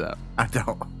really do that. I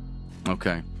don't.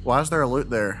 Okay. Why is there a lute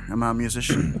there? Am I a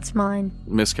musician? It's mine.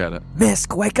 Misk had it.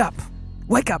 Misk, wake up!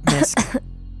 Wake up, Misk!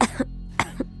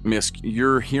 Misk,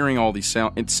 you're hearing all these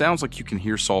sounds. It sounds like you can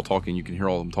hear Saul talking. You can hear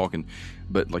all of them talking,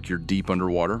 but like you're deep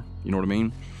underwater. You know what I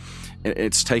mean?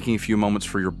 It's taking a few moments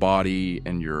for your body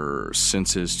and your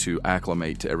senses to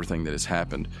acclimate to everything that has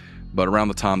happened. But around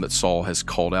the time that Saul has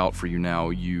called out for you now,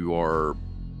 you are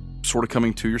sort of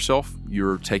coming to yourself.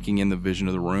 You're taking in the vision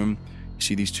of the room. You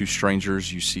see these two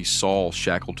strangers. You see Saul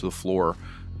shackled to the floor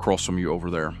across from you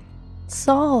over there.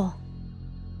 Saul,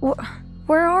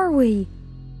 where are we?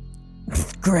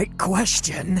 Great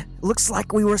question. Looks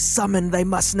like we were summoned. They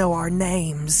must know our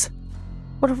names.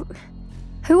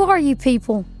 Who are you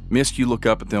people? Misk, you look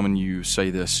up at them and you say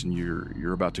this, and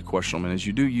you're about to question them. And as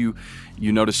you do, you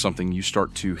notice something. You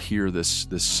start to hear this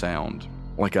sound,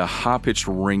 like a high-pitched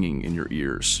ringing in your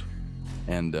ears,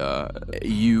 and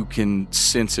you can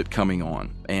sense it coming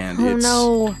on. And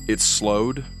it's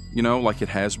slowed, like it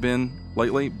has been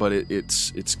lately, but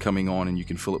it's coming on, and you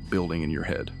can feel it building in your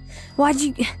head.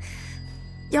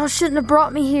 Y'all shouldn't have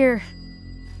brought me here.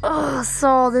 Oh,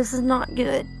 Saul, this is not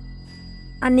good.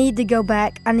 I need to go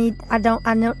back. I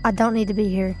don't need to be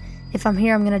here. If I'm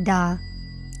here, I'm gonna die.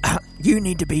 You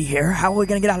need to be here. How are we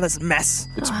gonna get out of this mess?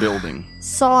 It's building.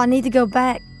 Saul, I need to go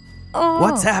back. Oh,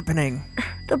 What's happening?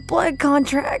 The blood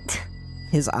contract.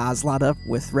 His eyes light up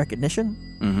with recognition.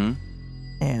 Mm-hmm.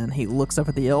 And he looks up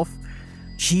at the elf.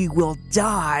 She will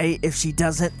die if she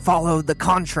doesn't follow the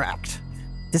contract.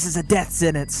 This is a death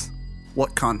sentence.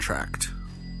 What contract?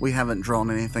 We haven't drawn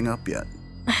anything up yet.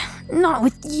 Not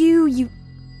with you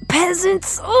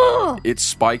peasants. Ugh. It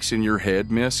spikes in your head,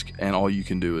 Misk, and all you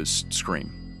can do is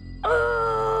scream.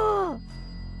 Ugh.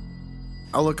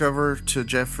 I look over to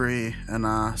Jeffrey and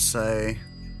I say,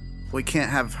 we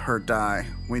can't have her die.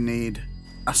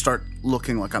 I start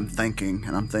looking like I'm thinking.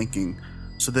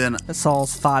 So then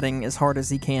Saul's fighting as hard as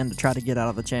he can to try to get out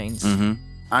of the chains. Mm-hmm.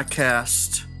 I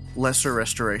cast Lesser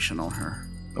Restoration on her.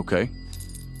 Okay.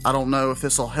 I don't know if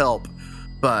this will help,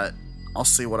 but I'll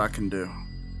see what I can do.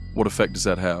 What effect does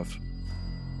that have?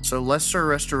 So Lesser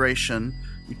Restoration,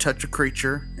 you touch a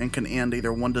creature and can end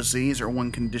either one disease or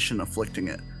one condition afflicting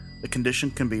it. The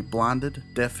condition can be blinded,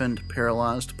 deafened,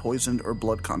 paralyzed, poisoned, or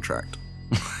blood contract.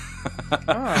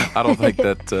 I don't think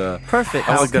that... Perfect.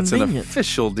 I don't think that's an convenient.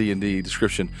 official D&D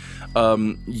description.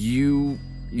 You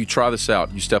try this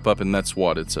out. You step up, and that's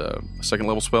what? It's a second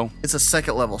level spell? It's a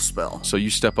second level spell. So you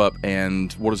step up,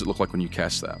 and what does it look like when you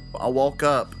cast that? I walk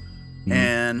up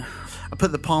and I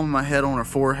put the palm of my head on her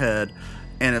forehead,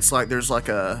 and it's like there's like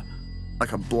a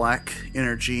black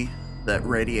energy that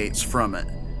radiates from it.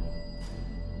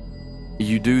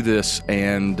 You do this,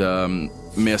 and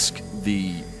Misk,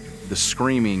 the the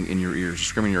screaming in your ears,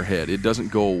 screaming in your head. It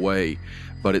doesn't go away,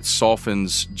 but it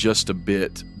softens just a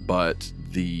bit. But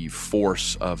the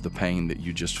force of the pain that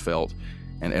you just felt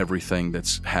and everything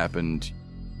that's happened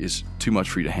is too much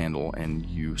for you to handle, and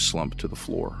you slump to the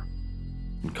floor,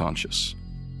 unconscious.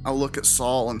 I'll look at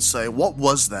Saul and say, what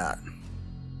was that?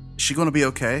 Is she going to be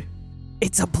okay?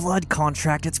 It's a blood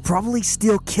contract. It's probably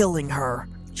still killing her.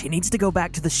 She needs to go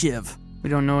back to the Shiv. We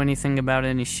don't know anything about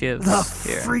any shivs The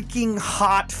here. freaking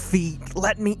hot feet.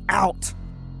 Let me out.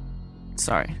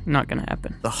 Sorry, not gonna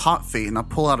happen. The hot feet, and I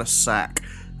pull out a sack,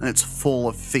 and it's full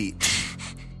of feet.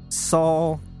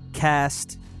 Saul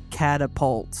cast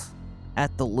catapult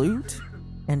at the loot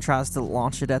and tries to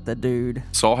launch it at the dude.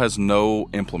 Saul has no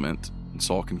implement, and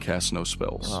Saul can cast no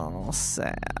spells. Oh,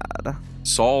 sad.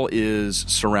 Saul is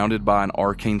surrounded by an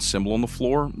arcane symbol on the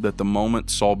floor that the moment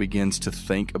Saul begins to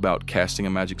think about casting a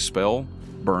magic spell,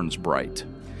 burns bright.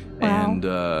 Wow. And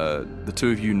the two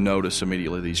of you notice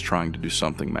immediately that he's trying to do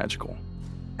something magical.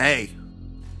 Hey.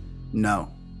 No.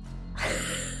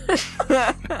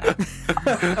 I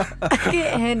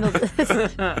can't handle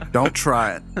this. Don't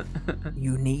try it.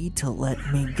 You need to let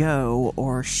me go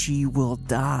or she will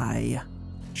die.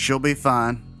 She'll be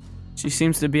fine. She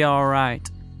seems to be all right.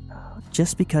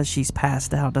 Just because she's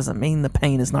passed out doesn't mean the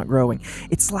pain is not growing.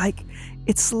 It's like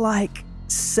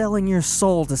selling your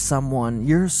soul to someone.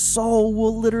 Your soul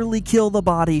will literally kill the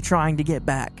body trying to get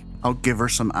back. I'll give her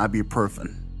some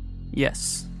ibuprofen.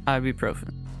 Yes,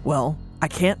 ibuprofen. Well, I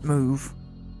can't move.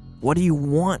 What do you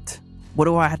want? What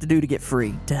do I have to do to get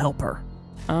free to help her?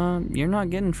 You're not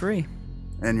getting free.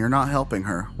 And you're not helping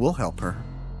her. We'll help her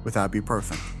with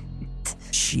ibuprofen.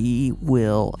 She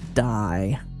will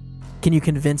die. Can you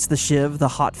convince the Shiv, the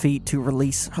hot feet, to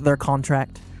release their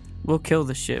contract? We'll kill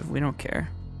the Shiv. We don't care.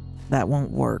 That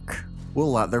won't work.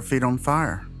 We'll light their feet on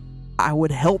fire. I would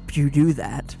help you do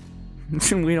that.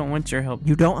 We don't want your help.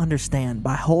 You don't understand.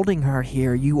 By holding her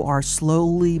here, you are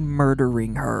slowly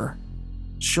murdering her.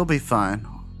 She'll be fine.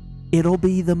 It'll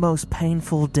be the most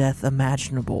painful death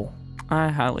imaginable. I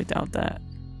highly doubt that.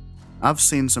 I've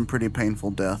seen some pretty painful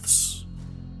deaths.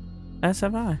 As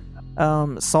have I.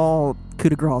 Saul coup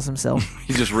de grace himself.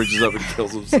 He just reaches up and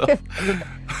kills himself.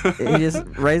 He just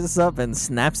raises up and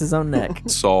snaps his own neck.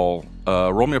 Saul,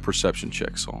 roll me a perception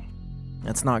check, Saul.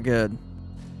 That's not good.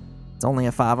 It's only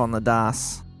a 5 on the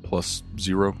dice.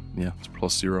 +0. Yeah, it's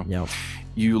 +0. Yep.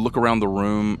 You look around the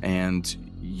room, and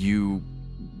you,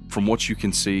 from what you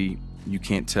can see, you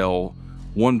can't tell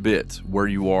one bit where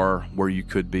you are, where you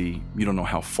could be. You don't know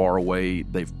how far away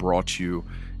they've brought you.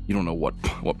 You don't know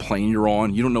what plane you're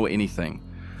on. You don't know anything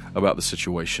about the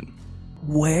situation.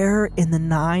 Where in the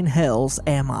 9 hells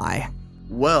am I?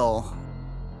 Well,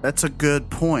 that's a good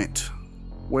point.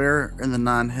 Where in the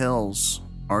 9 hells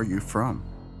are you from?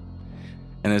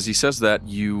 And as he says that,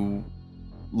 you,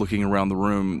 looking around the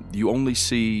room, you only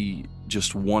see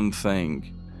just one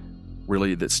thing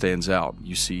really that stands out.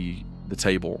 You see the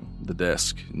table, the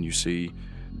desk, and you see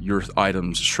your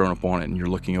items shown up on it, and you're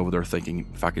looking over there thinking,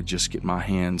 if I could just get my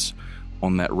hands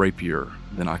on that rapier,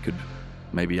 then I could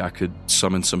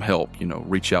summon some help,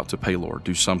 reach out to Paylor,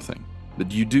 do something.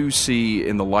 But you do see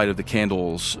in the light of the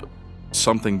candles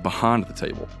something behind the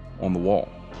table on the wall.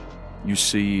 You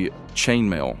see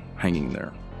chainmail hanging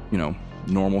there,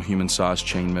 normal human-sized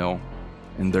chainmail,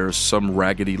 and there's some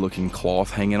raggedy-looking cloth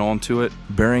hanging onto it,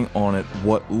 bearing on it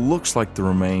what looks like the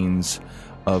remains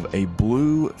of a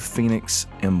blue phoenix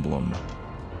emblem.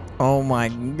 Oh my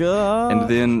god. And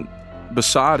then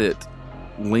beside it,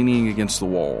 leaning against the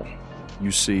wall, you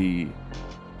see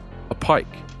a pike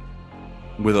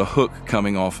with a hook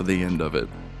coming off of the end of it.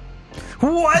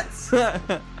 What?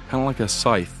 Kind of like a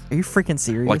scythe. Are you freaking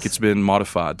serious? Like it's been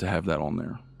modified to have that on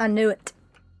there. I knew it.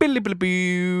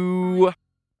 Billy-billy-boo.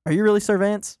 Are you really Sir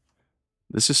Vance?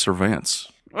 This is Sir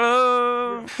Vance.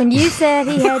 When you said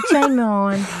he had chainmail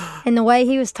on and the way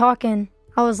he was talking,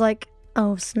 I was like,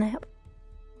 oh snap.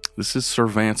 This is Sir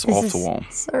Vance This off is the wall.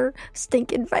 Sir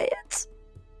Stinking Vance.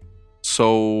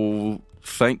 So,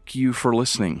 thank you for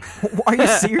listening. Are you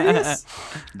serious?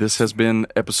 This has been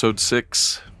episode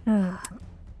 6.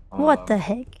 What the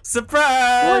heck?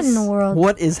 Surprise! What in the world?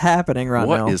 What is happening right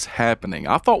now? What is happening?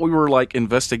 I thought we were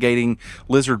investigating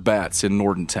lizard bats in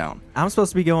Nordentown. I'm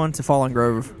supposed to be going to Fallen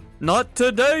Grove. Not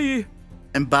today.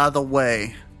 And by the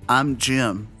way, I'm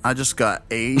Jim. I just got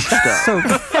aged up. So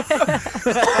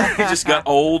He just got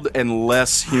old and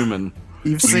less human.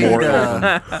 You've seen, More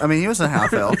he was a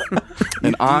half elf.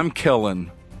 And I'm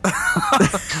Kellen.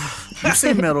 You've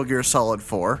seen Metal Gear Solid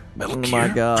 4. oh my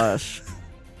gosh.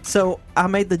 So I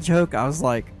made the joke. I was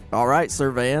like, All right,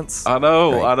 Sir Vance. I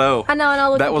know. I know, and I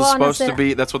looked That was at Paul and I supposed to said,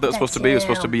 be. That's what that was supposed to be. It was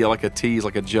supposed to him. be like a tease,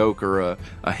 like a joke, or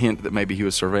a hint that maybe he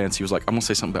was Sir Vance. He was like, "I'm gonna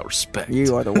say something about respect."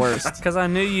 You are the worst. Because I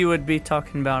knew you would be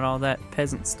talking about all that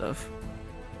peasant stuff.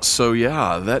 So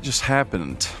yeah, that just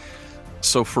happened.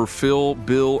 So for Phil,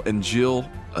 Bill, and Jill,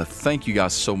 thank you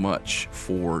guys so much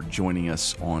for joining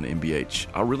us on MBH.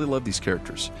 I really love these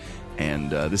characters,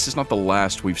 and this is not the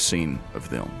last we've seen of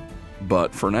them.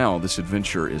 But for now, this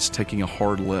adventure is taking a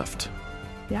hard left.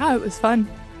 Yeah, it was fun.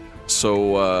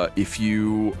 So if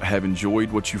you have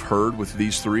enjoyed what you've heard with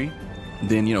these three,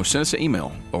 then, send us an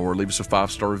email or leave us a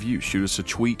 5-star review. Shoot us a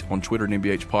tweet on Twitter at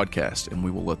MBH Podcast, and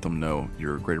we will let them know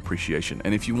your great appreciation.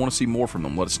 And if you want to see more from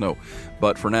them, let us know.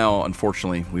 But for now,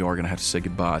 unfortunately, we are going to have to say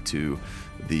goodbye to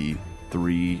the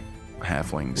 3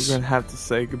 halflings. We're gonna have to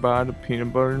say goodbye to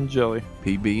Peanut Butter and Jelly.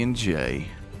 PB and J.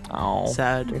 Oh,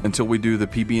 Sad. Until we do the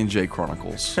PB and J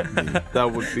Chronicles.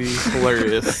 that would be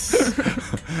hilarious.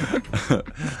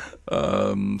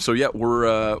 So yeah,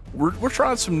 we're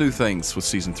trying some new things with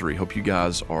season 3. Hope you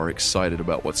guys are excited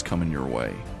about what's coming your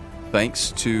way.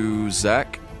 Thanks to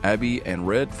Zach, Abby, and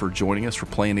Red for joining us, for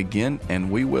playing again, and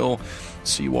we will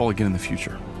see you all again in the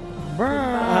future.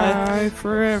 Bye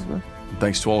forever.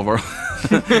 Thanks to all of our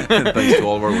thanks to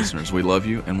all of our listeners. We love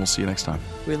you, and we'll see you next time.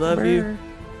 We love you.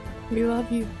 We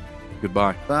love you.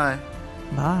 Goodbye. Bye.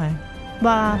 Bye.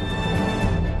 Bye.